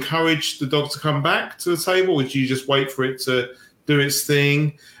is, do you encourage the dog to come back to the table, or do you just wait for it to do its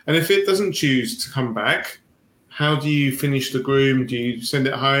thing? And if it doesn't choose to come back, how do you finish the groom? Do you send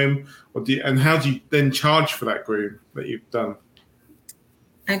it home, and how do you then charge for that groom that you've done?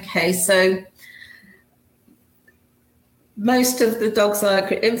 Okay, so most of the dogs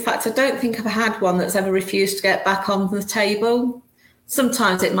in fact, I don't think I've had one that's ever refused to get back on the table.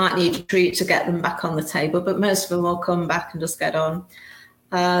 Sometimes it might need a treat to get them back on the table, but most of them will come back and just get on.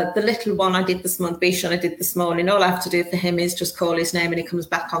 The little one I did this morning, Bichon, I did this morning, all I have to do for him is just call his name and he comes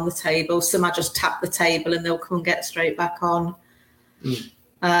back on the table. Some I just tap the table and they'll come and get straight back on.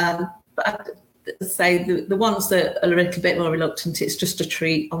 But I'd say the ones that are a little bit more reluctant, it's just a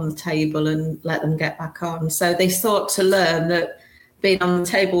treat on the table and let them get back on. So they sort to learn that being on the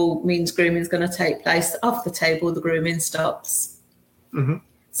table means grooming is going to take place. Off the table, the grooming stops. Mm-hmm.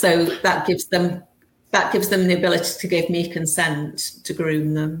 So that gives them the ability to give me consent to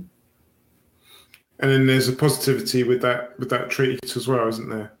groom them. And then there's a positivity with that treat as well, isn't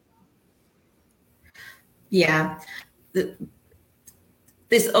there? Yeah.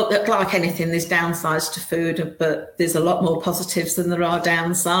 There's, like anything, there's downsides to food, but there's a lot more positives than there are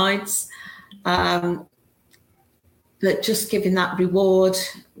downsides. But just giving that reward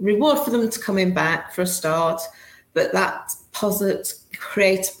for them to coming back for a start, but that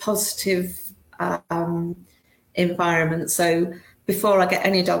create a positive environment. So before I get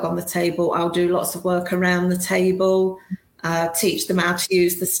any dog on the table, I'll do lots of work around the table, teach them how to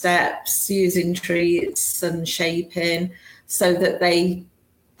use the steps, using treats and shaping, so that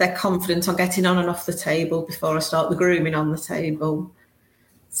they're confident on getting on and off the table before I start the grooming on the table.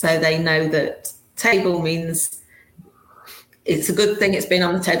 So they know that table means it's a good thing it's been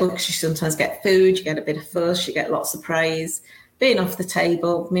on the table, because you sometimes get food, you get a bit of fuss, you get lots of praise. Being off the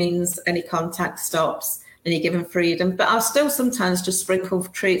table means any contact stops and you're given freedom. But I'll still sometimes just sprinkle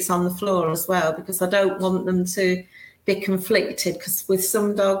treats on the floor as well, because I don't want them to be conflicted, because with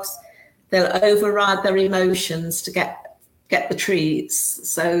some dogs, they'll override their emotions to get the treats.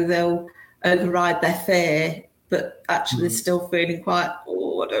 So they'll override their fear, but actually they're still feeling quite,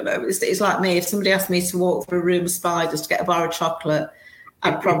 I don't know. It's like me. If somebody asked me to walk through a room of spiders to get a bar of chocolate,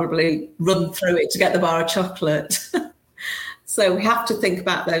 I'd probably run through it to get the bar of chocolate. So we have to think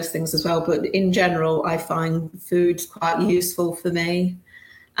about those things as well. But in general, I find food's quite useful for me.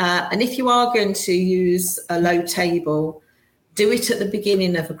 And if you are going to use a low table, do it at the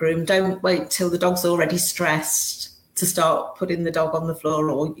beginning of a groom. Don't wait till the dog's already stressed to start putting the dog on the floor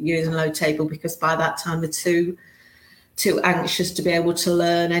or using a low table, because by that time they're too anxious to be able to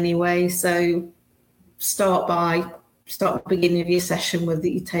learn anyway. So start the beginning of your session with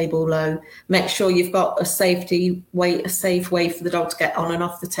your table low. Make sure you've got a safe way for the dog to get on and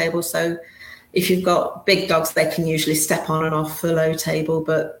off the table. So if you've got big dogs, they can usually step on and off the low table.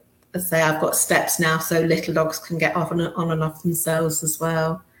 But as I say, I've got steps now, so little dogs can get on and off themselves as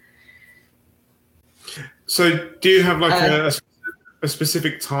well. So do you have like a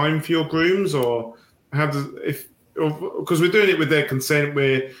specific time for your grooms, or because we're doing it with their consent,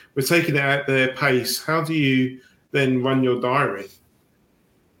 we're taking it at their pace. How do you then run your diary?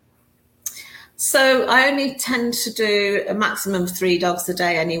 So I only tend to do a maximum of 3 dogs a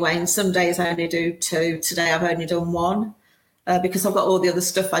day anyway, and some days I only do 2. Today I've only done 1 because I've got all the other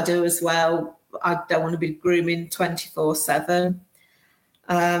stuff I do as well. I don't want to be grooming 24/7.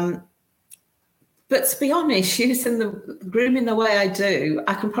 But to be honest, using the grooming the way I do,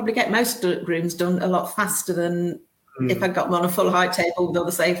 I can probably get most grooms done a lot faster than if I got them on a full height table with all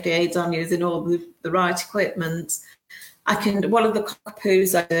the safety aids on, using all the right equipment. One of the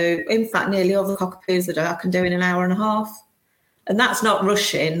cockapoos I do, in fact, nearly all the cockapoos I can do in an hour and a half. And that's not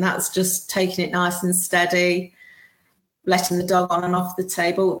rushing. That's just taking it nice and steady, letting the dog on and off the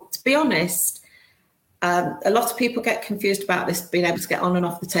table. To be honest, a lot of people get confused about this, being able to get on and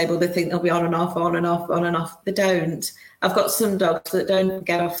off the table. They think they'll be on and off, on and off, on and off. They don't. I've got some dogs that don't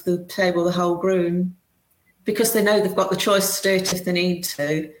get off the table the whole groom because they know they've got the choice to do it if they need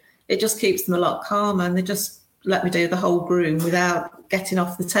to. It just keeps them a lot calmer, and they just let me do the whole groom without getting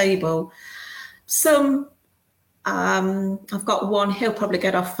off the table. Some, I've got one, he'll probably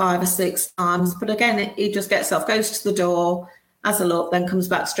get off 5 or 6 times, but again, he just gets off, goes to the door, has a look, then comes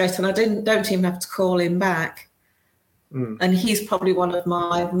back straight, and I don't even have to call him back. And he's probably one of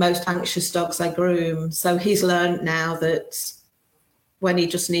my most anxious dogs I groom. So he's learned now that when he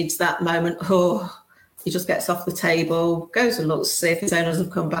just needs that moment, he just gets off the table, goes and looks to see if his owners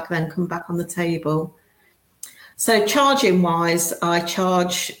have come back, then come back on the table. So charging wise, I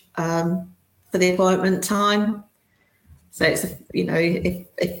charge for the appointment time. So it's,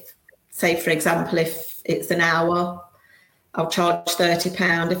 if say, for example, if it's an hour, I'll charge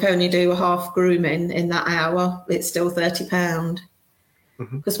 £30. If I only do a half grooming in that hour, it's still £30.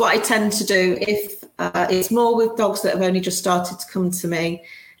 Because what I tend to do, if it's more with dogs that have only just started to come to me,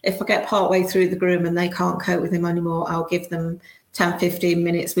 if I get partway through the groom and they can't cope with him anymore, I'll give them 10, 15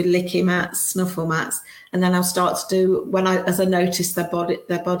 minutes with licky mats, snuffle mats, and then I'll start to do, as I notice their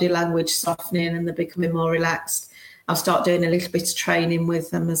body language softening and they're becoming more relaxed, I'll start doing a little bit of training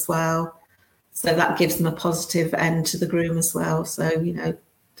with them as well. So that gives them a positive end to the groom as well. So, a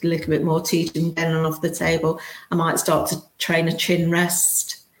little bit more teaching down and off the table. I might start to train a chin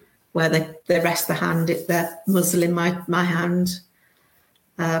rest where they rest the hand, they're muzzling my hand.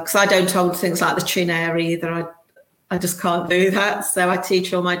 Because I don't hold things like the chin area either. I just can't do that. So I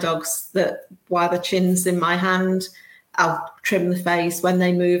teach all my dogs that while the chin's in my hand, I'll trim the face. When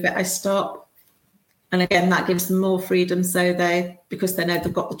they move it, I stop. And again, that gives them more freedom. So because they know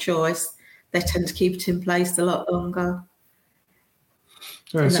they've got the choice, they tend to keep it in place a lot longer.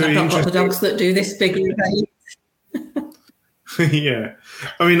 And then I've got the dogs that do this big debate. Yeah.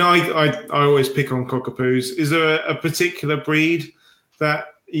 I mean, I always pick on Cockapoos. Is there a particular breed that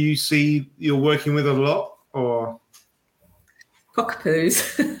you see you're working with a lot, or?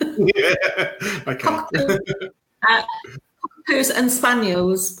 Cockapoos. Yeah. Okay. Cockapoos and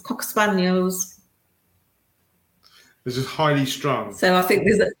Spaniels, Cocker Spaniels. They're just highly strung. So I think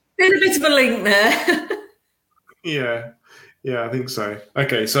there's a bit of a link there. Yeah, I think so.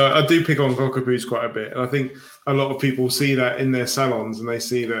 Okay, so I do pick on Cockapoos quite a bit. And I think a lot of people see that in their salons, and they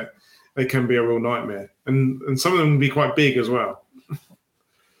see that they can be a real nightmare. And some of them can be quite big as well.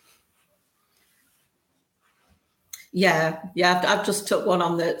 Yeah. I've just took one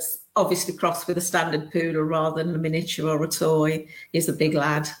on that's obviously crossed with a standard poodle rather than a miniature or a toy. He's a big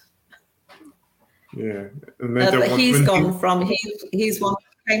lad. Yeah. But he's gone from, he's one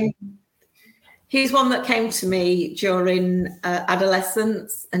that came to me during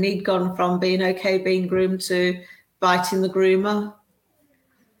adolescence, and he'd gone from being okay being groomed to biting the groomer.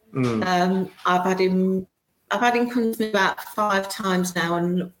 I've had him come to me about 5 times now,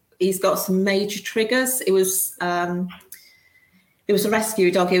 and he's got some major triggers. It was a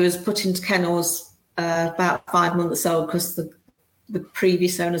rescue dog. He was put into kennels about 5 months old because the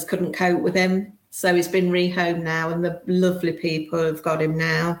previous owners couldn't cope with him. So he's been rehomed now, and the lovely people have got him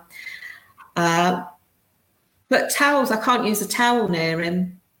now. But towels, I can't use a towel near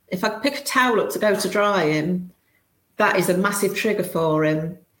him. If I pick a towel up to go to dry him, that is a massive trigger for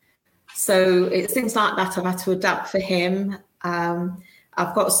him. So it's things like that I've had to adapt for him.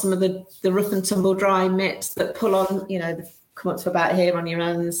 I've got some of the rough and tumble dry mitts that pull on, they come up to about here on your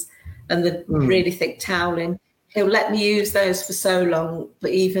hands, and the really thick toweling. He'll let me use those for so long,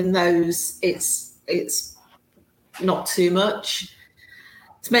 but even those, it's not too much.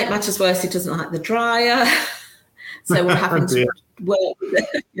 To make matters worse, he doesn't like the dryer. So we're having to work with,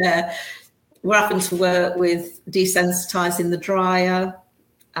 we're having to work with desensitizing the dryer.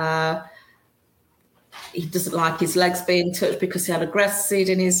 He doesn't like his legs being touched because he had a grass seed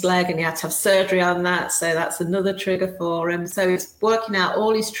in his leg and he had to have surgery on that. So that's another trigger for him. So it's working out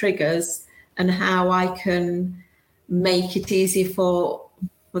all his triggers and how I can make it easy for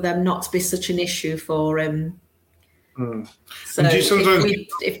them not to be such an issue for him. So do you sometimes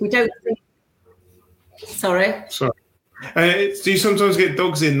if we don't think... Sorry. Do you sometimes get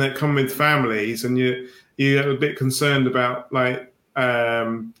dogs in that come with families, and you're a bit concerned about like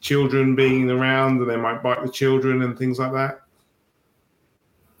children being around, and they might bite the children and things like that?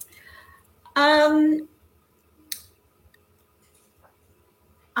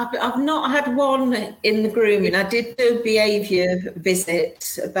 I've not had one in the grooming. I did do a behaviour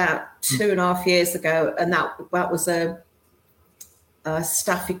visit about 2.5 years ago, and that was a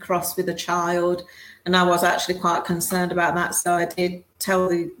staffy cross with a child, and I was actually quite concerned about that. So I did tell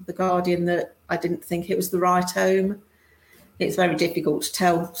the guardian that I didn't think it was the right home. It's very difficult to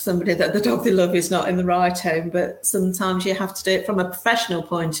tell somebody that the dog they love is not in the right home, but sometimes you have to do it from a professional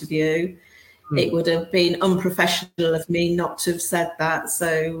point of view. It would have been unprofessional of me not to have said that.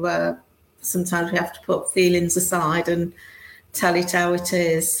 So sometimes we have to put feelings aside and tell it how it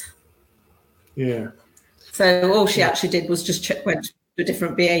is. Yeah. So all she actually did was just went to a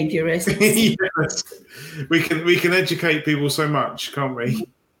different behaviourist. Yes. We can educate people so much, can't we?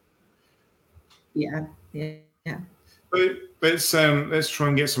 Yeah. So let's try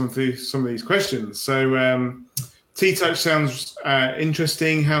and get some of these questions. So T-Touch sounds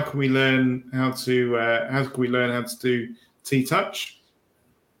interesting. How can we learn how to do T-Touch?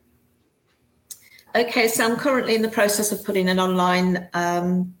 Okay, so I'm currently in the process of putting an online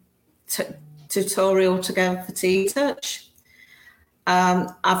tutorial together for T-Touch.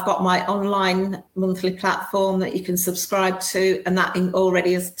 I've got my online monthly platform that you can subscribe to, and that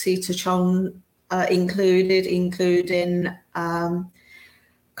already has T-Touch on including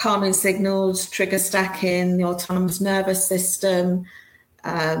calming signals, trigger stacking, the autonomous nervous system,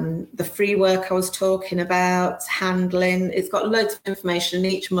 the free work I was talking about, handling. It's got loads of information,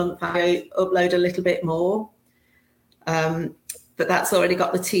 and each month I upload a little bit more. But that's already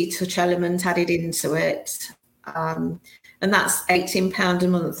got the T-Touch element added into it. And that's £18 a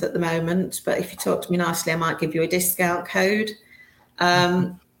month at the moment. But if you talk to me nicely, I might give you a discount code.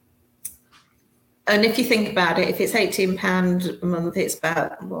 And if you think about it, if it's £18 a month, it's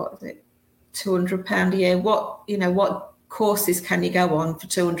about, what is it, £200 a year. What courses can you go on for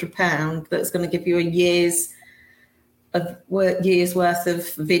 £200 that's going to give you a year's worth of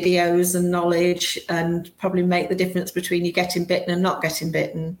videos and knowledge, and probably make the difference between you getting bitten and not getting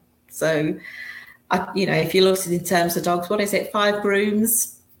bitten? So, if you look at it in terms of dogs, what is it, 5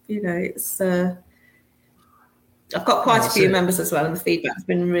 grooms? It's I've got quite a few members as well, and the feedback's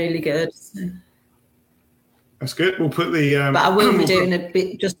been really good. So. That's good. We'll put the. But I will be doing a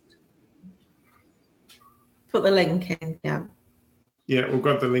bit. Just put the link in. Yeah. Yeah, we'll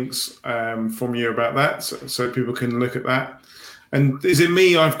grab the links from you about that, so people can look at that. And is it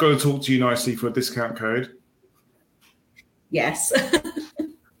me? I've got to talk to you nicely for a discount code. Yes.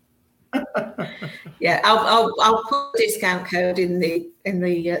 Yeah, I'll put the discount code in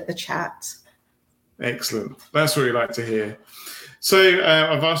the chat. Excellent. That's what we like to hear. So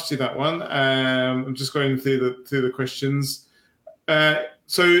I've asked you that one. I'm just going through the questions.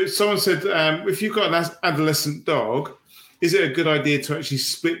 So someone said, if you've got an adolescent dog, is it a good idea to actually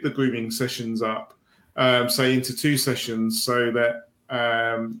split the grooming sessions up, say into 2 sessions, so that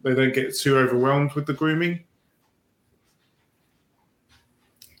they don't get too overwhelmed with the grooming?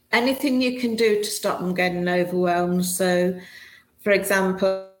 Anything you can do to stop them getting overwhelmed. So, for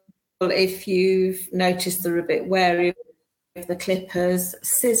example, if you've noticed they're a bit wary of the clippers,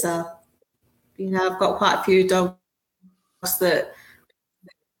 scissor. I've got quite a few dogs that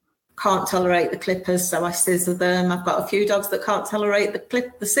can't tolerate the clippers, so I scissor them. I've got a few dogs that can't tolerate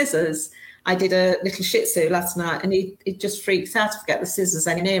the scissors. I did a little Shih Tzu last night, and he just freaks out if I get the scissors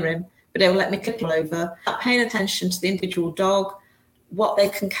any near him, but he'll let me clip all over. Paying attention to the individual dog, what they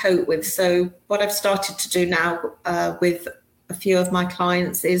can cope with. So what I've started to do now with a few of my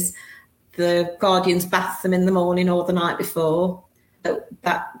clients is the guardians bath them in the morning or the night before.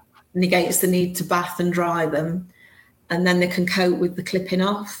 That negates the need to bath and dry them, and then they can cope with the clipping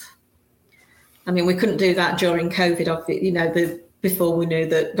off. I mean, we couldn't do that during COVID, before we knew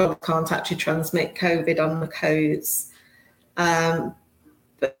that dogs can't actually transmit COVID on the coats. But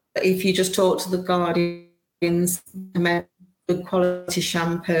if you just talk to the guardians about good quality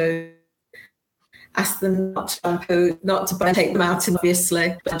shampoo, ask them not to shampoo, not to take them out,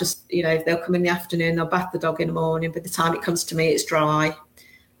 obviously, but just, they'll come in the afternoon, they'll bath the dog in the morning. By the time it comes to me, it's dry.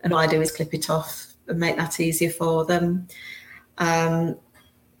 And all I do is clip it off and make that easier for them.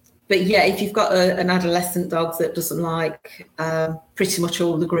 But yeah, if you've got an adolescent dog that doesn't like pretty much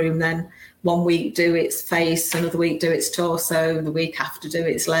all the groom, then one week do its face, another week do its torso, the week after do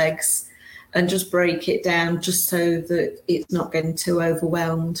its legs, and just break it down just so that it's not getting too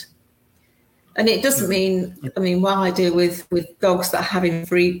overwhelmed. And it doesn't mean, what I do with dogs that are having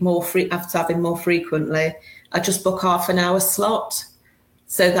after having more frequently, I just book half an hour slot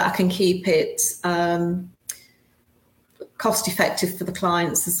so that I can keep it cost effective for the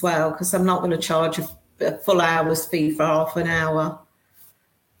clients as well, because I'm not going to charge a full hour's fee for half an hour.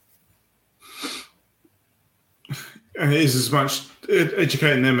 And it is as much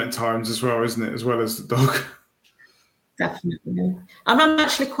educating them at times as well, isn't it? As well as the dog. Definitely. And I'm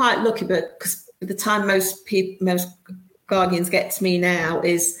actually quite lucky, because by the time most guardians get to me now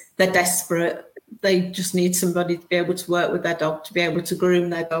is they're desperate. They just need somebody to be able to work with their dog, to be able to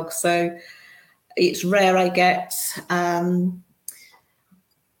groom their dog. So it's rare I get.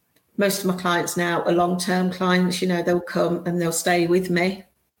 Most of my clients now are long-term clients. They'll come and they'll stay with me.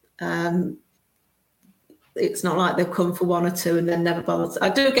 It's not like they'll come for 1 or 2 and then never bother. I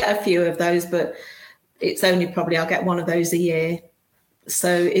do get a few of those, but it's only probably I'll get one of those a year.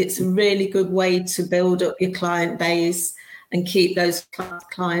 So it's a really good way to build up your client base and keep those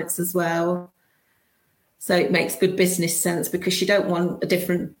clients as well. So it makes good business sense, because you don't want a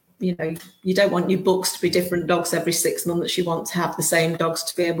different, you don't want your books to be different dogs every 6 months. You want to have the same dogs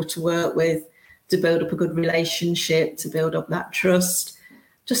to be able to work with, to build up a good relationship, to build up that trust,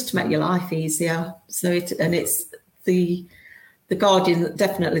 just to make your life easier. So it's the Guardian,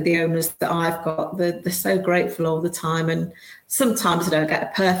 definitely the owners that I've got, they're so grateful all the time. And sometimes they don't get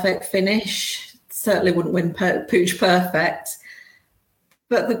a perfect finish. Certainly wouldn't win Pooch Perfect.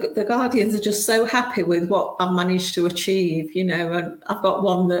 But the Guardians are just so happy with what I've managed to achieve, and I've got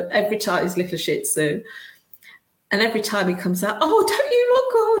one that every time, he's little Shih Tzu, and every time he comes out, oh, don't you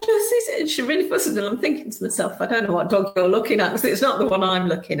look gorgeous? And she really fusses, and I'm thinking to myself, I don't know what dog you're looking at, because it's not the one I'm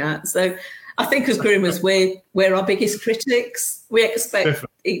looking at. So I think as groomers, we're our biggest critics. We expect,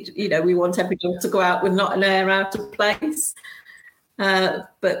 we want every dog to go out with not an hair out of place.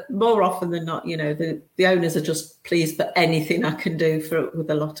 But more often than not, the owners are just pleased for anything I can do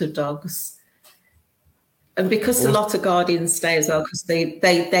with a lot of dogs. And because a lot of Guardians stay as well, because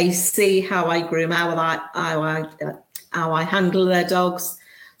they see how I groom, how I handle their dogs,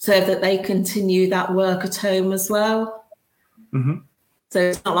 so that they continue that work at home as well. Mm-hmm. So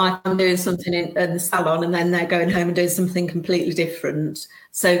it's not like I'm doing something in the salon and then they're going home and doing something completely different.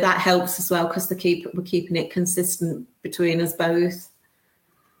 So that helps as well, because we're keeping it consistent between us both.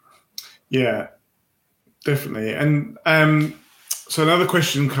 Yeah, definitely. And so another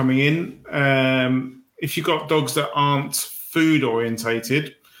question coming in, if you've got dogs that aren't food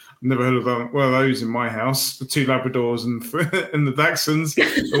orientated, I've never heard of one of those in my house, the 2 Labradors and the Dachshunds,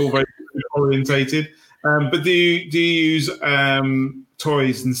 are all very food orientated. But do you use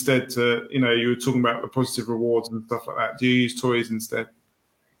toys instead to, you were talking about the positive rewards and stuff like that. Do you use toys instead?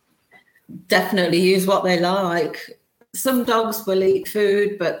 Definitely use what they like. Some dogs will eat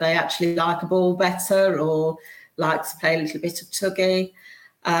food, but they actually like a ball better, or like to play a little bit of tuggy.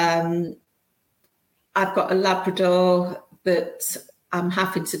 I've got a Labrador that I'm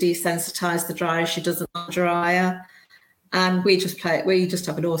having to desensitize the dryer. She doesn't like dryer. And we just have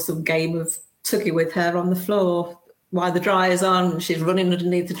an awesome game of tuggy with her on the floor while the dryer's on. She's running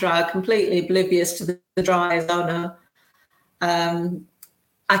underneath the dryer, completely oblivious to the dryer's on her.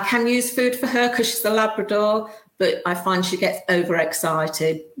 I can use food for her because she's a Labrador, but I find she gets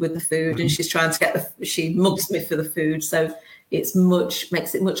overexcited with the food, and she's trying to she mugs me for the food. So makes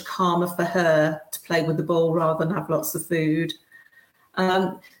it much calmer for her to play with the ball rather than have lots of food.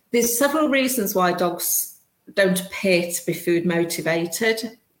 There's several reasons why dogs don't appear to be food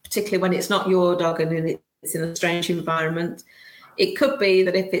motivated, particularly when it's not your dog and it's in a strange environment. It could be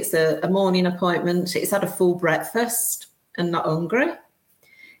that if it's a morning appointment, it's had a full breakfast and not hungry.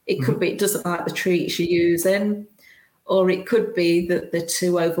 It could be it doesn't like the treats you're using, or it could be that they're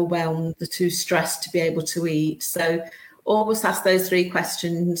too overwhelmed, they're too stressed to be able to eat. So always ask those 3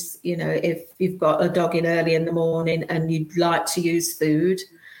 questions. If you've got a dog in early in the morning and you'd like to use food,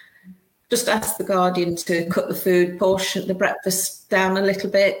 just ask the Guardian to cut the food portion, the breakfast down a little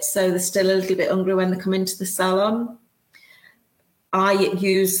bit, so they're still a little bit hungry when they come into the salon. I'll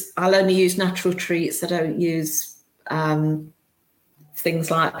only use natural treats. I don't use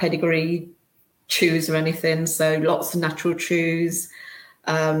things like pedigree chews or anything. So lots of natural chews,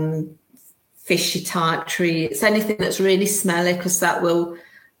 fishy type treats, anything that's really smelly, because that will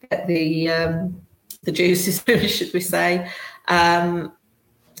get the juices, should we say.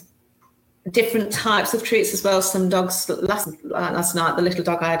 Different types of treats as well. Some dogs, last night, the little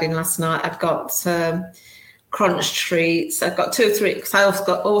dog I had in last night, I've got crunch treats. I've got 2 or 3, because I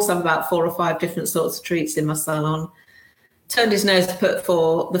also have about 4 or 5 different sorts of treats in my salon. Turned his nose up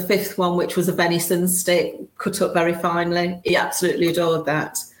for the 5th one, which was a venison stick, cut up very finely. He absolutely adored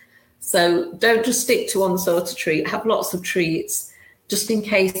that. So don't just stick to one sort of treat. Have lots of treats, just in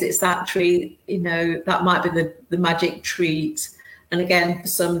case it's that treat, that might be the magic treat. And again, for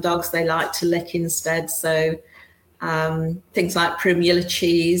some dogs, they like to lick instead. So things like Primula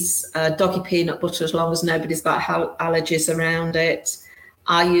cheese, doggy peanut butter, as long as nobody's got allergies around it.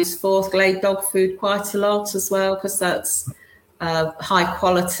 I use 4th grade dog food quite a lot as well, because that's high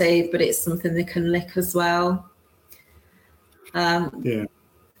quality, but it's something they can lick as well.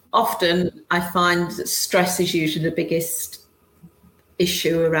 Often I find that stress is usually the biggest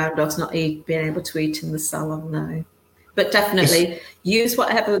issue around dogs not being able to eat in the salon now. But definitely use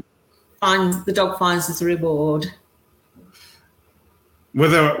whatever the dog finds as a reward.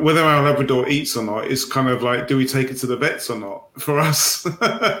 Whether our Labrador eats or not is kind of like, do we take it to the vets or not? For us,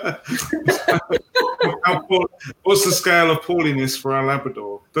 what's the scale of poorliness for our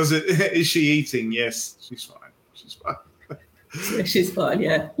Labrador? Is she eating? Yes, she's fine. She's fine. She's fine,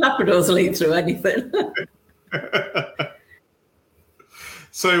 yeah. Labradors will eat through anything.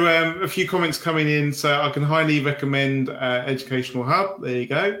 So a few comments coming in. So I can highly recommend Educational Hub. There you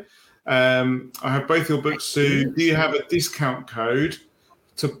go. I have both your books, Sue. Do you have a discount code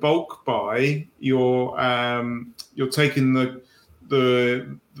to bulk buy your you're taking the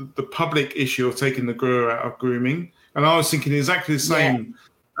public issue of taking the grower out of grooming? And I was thinking exactly the same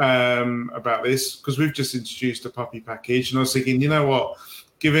about this, because we've just introduced a puppy package, and I was thinking, you know what,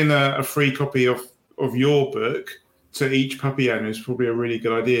 giving a free copy of your book to each puppy owner is probably a really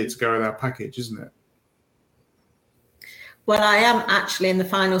good idea to go with our package, isn't it? Well, I am actually in the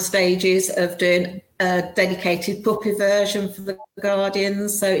final stages of doing a dedicated puppy version for the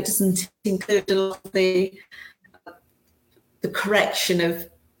Guardians, so it doesn't include a lot of the correction of,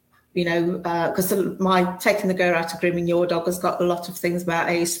 you know, because my taking the girl out of grooming your dog has got a lot of things about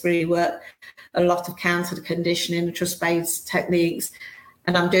ACE-free work, a lot of counter conditioning and trust-based techniques,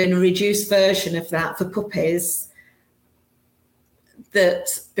 and I'm doing a reduced version of that for puppies.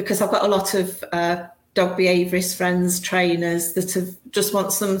 That because I've got a lot of dog behaviourist friends, trainers that have just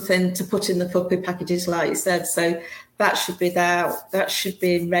want something to put in the puppy packages, like you said. So that should be there. That should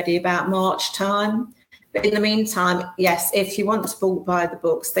be ready about March time. But in the meantime, yes, if you want to bulk buy the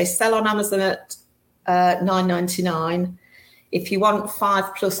books, they sell on Amazon at $9.99. If you want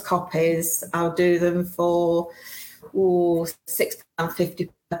 5+ copies, I'll do them for £6.50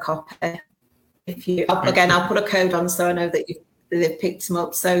 per copy. If you again, I'll put a code on so I know that they've picked them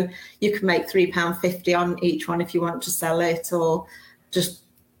up. So you can make £3.50 on each one if you want to sell it, or just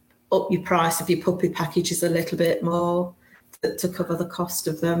up your price of your puppy packages a little bit more to cover the cost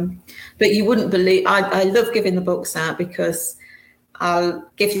of them. But you wouldn't believe, I love giving the books out because I'll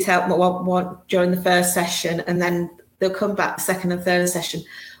give you help what during the first session, and then they'll come back the second and third session.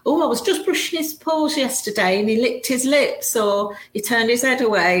 Oh, I was just brushing his paws yesterday and he licked his lips, or he turned his head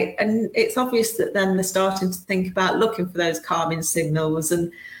away. And it's obvious that then they're starting to think about looking for those calming signals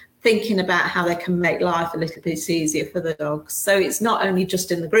and thinking about how they can make life a little bit easier for the dogs. So it's not only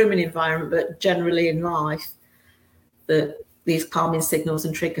just in the grooming environment, but generally in life that these calming signals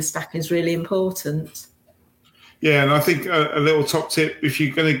and trigger stacking is really important. Yeah, and I think a little top tip, if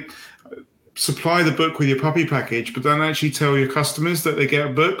you're going to supply the book with your puppy package, but don't actually tell your customers that they get a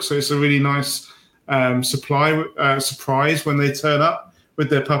book. So it's a really nice surprise when they turn up with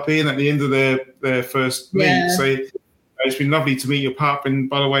their puppy, and at the end of their first meet, say, it's been lovely to meet your pup,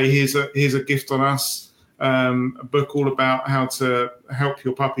 and by the way, here's a gift on us, a book all about how to help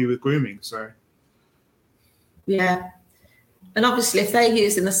your puppy with grooming. So yeah. And obviously, if they're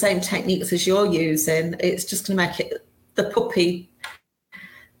using the same techniques as you're using, it's just going to make it, the puppy,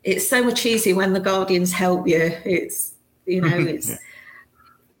 it's so much easier when the Guardians help you. It's, you know, it's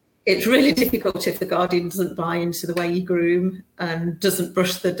it's really difficult if the Guardian doesn't buy into the way you groom and doesn't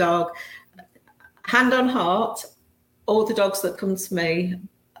brush the dog. Hand on heart, all the dogs that come to me,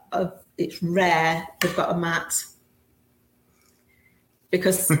 it's rare they've got a mat,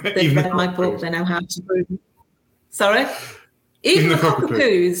 because they've read my book, they know how to groom. Sorry? Even the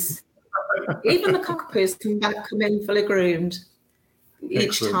cockapoos. Even the cockapoos come in fully groomed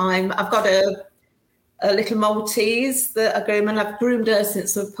each time. I've got a little Maltese that I groom, and I've groomed her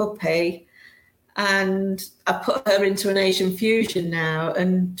since a puppy, and I put her into an Asian fusion now.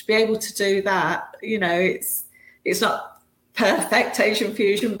 And to be able to do that, you know, it's not perfect Asian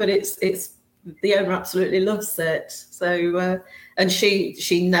fusion, but it's the owner absolutely loves it. So and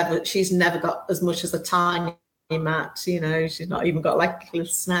she's never got as much as a tiny mat, you know, she's not even got like a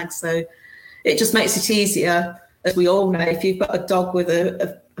little snag. So it just makes it easier, as we all know, if you've got a dog with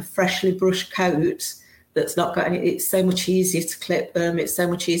a freshly brushed coat that's not got any, it's so much easier to clip them, it's so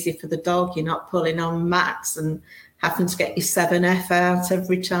much easier for the dog. You're not pulling on mats and having to get your 7F out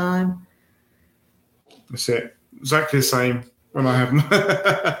every time. That's it, exactly the same when I have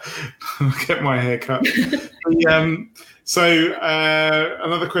get my hair cut. So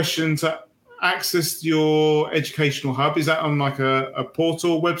another question: to access your Educational Hub, is that on like a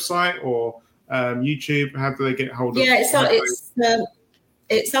portal website or YouTube? How do they get hold of it? Yeah,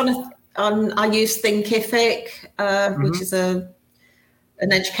 it's on I use Thinkific, which is an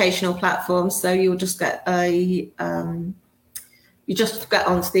educational platform. So you'll just get you just get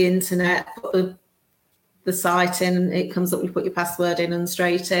onto the internet, put the site in, and it comes up, you put your password in and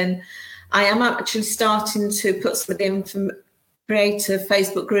straight in. I am actually starting to put some of the create a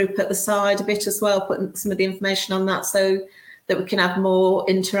Facebook group at the side a bit as well, putting some of the information on that so that we can have more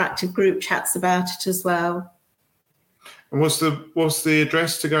interactive group chats about it as well. And what's the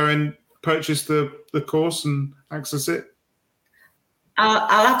address to go and purchase the course and access it?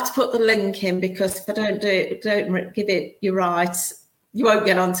 I'll have to put the link in, because if I don't give it you right, you won't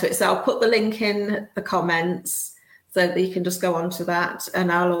get onto it. So I'll put the link in the comments so that you can just go onto that.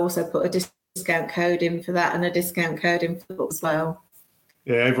 And I'll also put a discount code in for that and a discount code in for the book as well.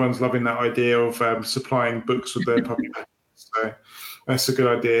 Yeah, everyone's loving that idea of supplying books with their puppy pets. So that's a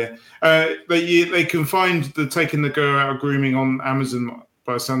good idea. They can find the Taking the Girl Out of Grooming on Amazon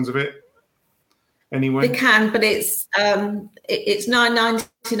by the sounds of it. Anyway, they can, but it's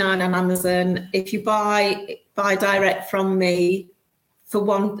 $9.99 on Amazon. If you buy direct from me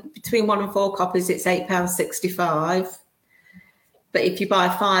for between 1 and 4 copies, it's £8.65. But if you buy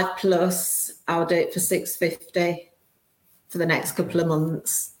 5+, I'll do it for £6.50 for the next couple of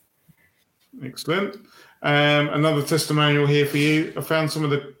months. Excellent. Another testimonial here for you. I found some of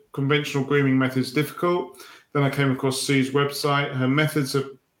the conventional grooming methods difficult. Then I came across Sue's website. Her methods have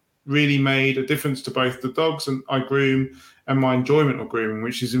really made a difference to both the dogs and I groom and my enjoyment of grooming,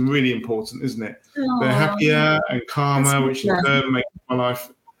 which is really important, isn't it? They're happier and calmer, which in turn makes my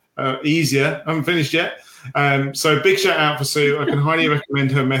life easier. I haven't finished yet. So big shout out for Sue. I can highly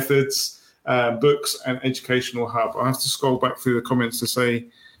recommend her methods, books, and educational hub. I have to scroll back through the comments to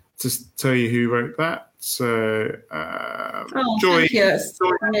tell you who wrote that. So Joy.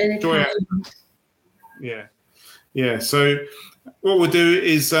 Joy. Yeah. So what we'll do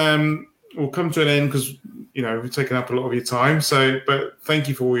is we'll come to an end, because we've taken up a lot of your time. But thank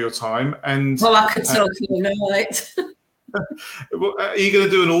you for all your time. And I could talk all night. Are you going to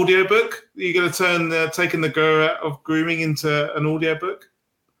do an audiobook? Are you going to turn Taking the Girl Out of Grooming into an audiobook?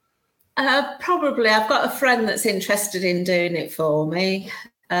 Probably. I've got a friend that's interested in doing it for me,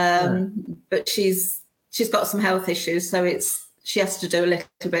 but she's got some health issues, so she has to do a little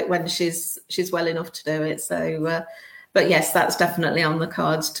bit when she's well enough to do it. So. But yes, that's definitely on the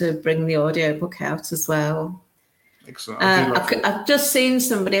cards to bring the audiobook out as well. Excellent. I've just seen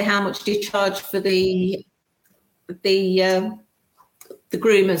somebody, how much do you charge for the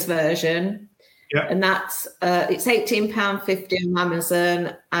groomer's version? Yeah. And that's it's £18.50 on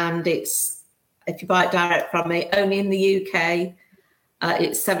Amazon, and it's, if you buy it direct from me, only in the UK,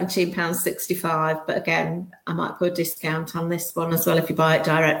 it's £17.65. But again, I might put a discount on this one as well if you buy it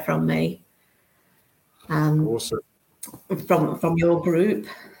direct from me. Awesome. From your group.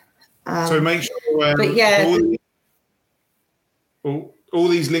 So make sure. But yeah, all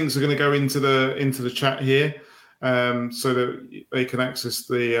these links are going to go into the chat here, so that they can access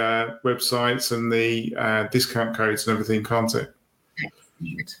the websites and the discount codes and everything, can't it?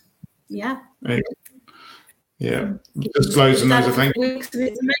 Yeah. Yeah. Just loads and loads of thank you.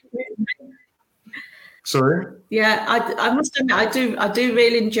 Sorry. Yeah, I must admit, I do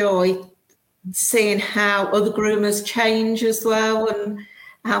really enjoy seeing how other groomers change as well, and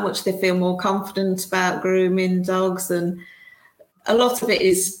how much they feel more confident about grooming dogs. And a lot of it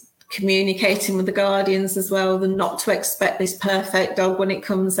is communicating with the guardians as well, than not to expect this perfect dog when it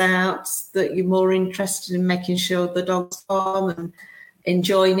comes out, that you're more interested in making sure the dog's calm and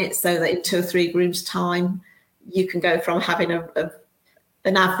enjoying it, so that in 2 or 3 grooms time you can go from having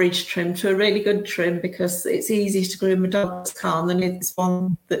an average trim to a really good trim, because it's easier to groom a dog that's calm than it's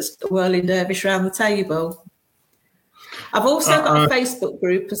one that's whirling dervish around the table. I've also got a Facebook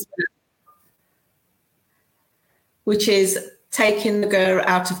group as well, which is Taking the Girl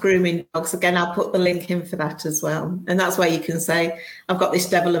Out of Grooming Dogs. Again, I'll put the link in for that as well. And that's where you can say, I've got this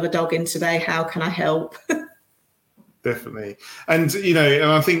devil of a dog in today, how can I help? Definitely. And,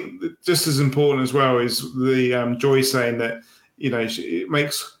 and I think just as important as well is the Joy saying that, it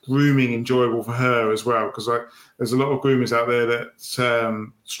makes grooming enjoyable for her as well, because there's a lot of groomers out there that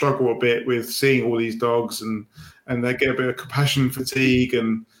struggle a bit with seeing all these dogs, and they get a bit of compassion fatigue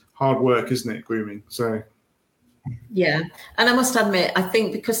and hard work, isn't it, grooming? So. Yeah, and I must admit, I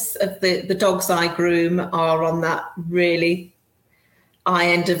think because of the dogs I groom are on that really high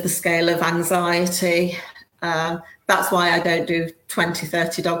end of the scale of anxiety, that's why I don't do 20,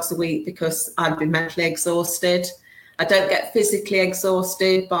 30 dogs a week, because I'd be mentally exhausted. I don't get physically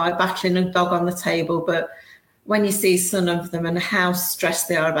exhausted by battling a dog on the table, but when you see some of them and how stressed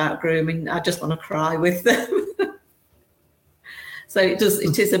they are about grooming, I just want to cry with them. So it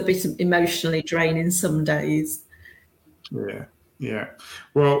is a bit emotionally draining some days. Yeah.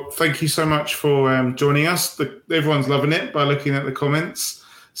 Well, thank you so much for joining us. Everyone's loving it by looking at the comments.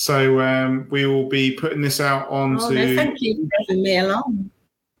 So we will be putting this out onto... thank you for having me along.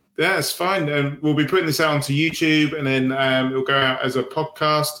 Yeah, it's fine. And we'll be putting this out onto YouTube, and then it'll go out as a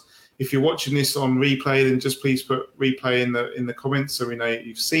podcast. If you're watching this on replay, then just please put replay in the comments so we know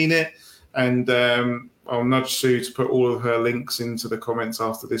you've seen it. And I'll nudge Sue to put all of her links into the comments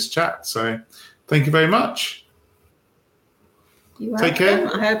after this chat. So thank you very much. You're Take care.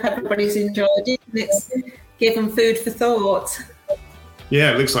 I hope everybody's enjoyed it and it's given food for thought.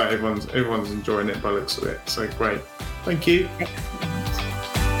 Yeah, it looks like everyone's enjoying it by the looks of it. So great. Thank you. Excellent.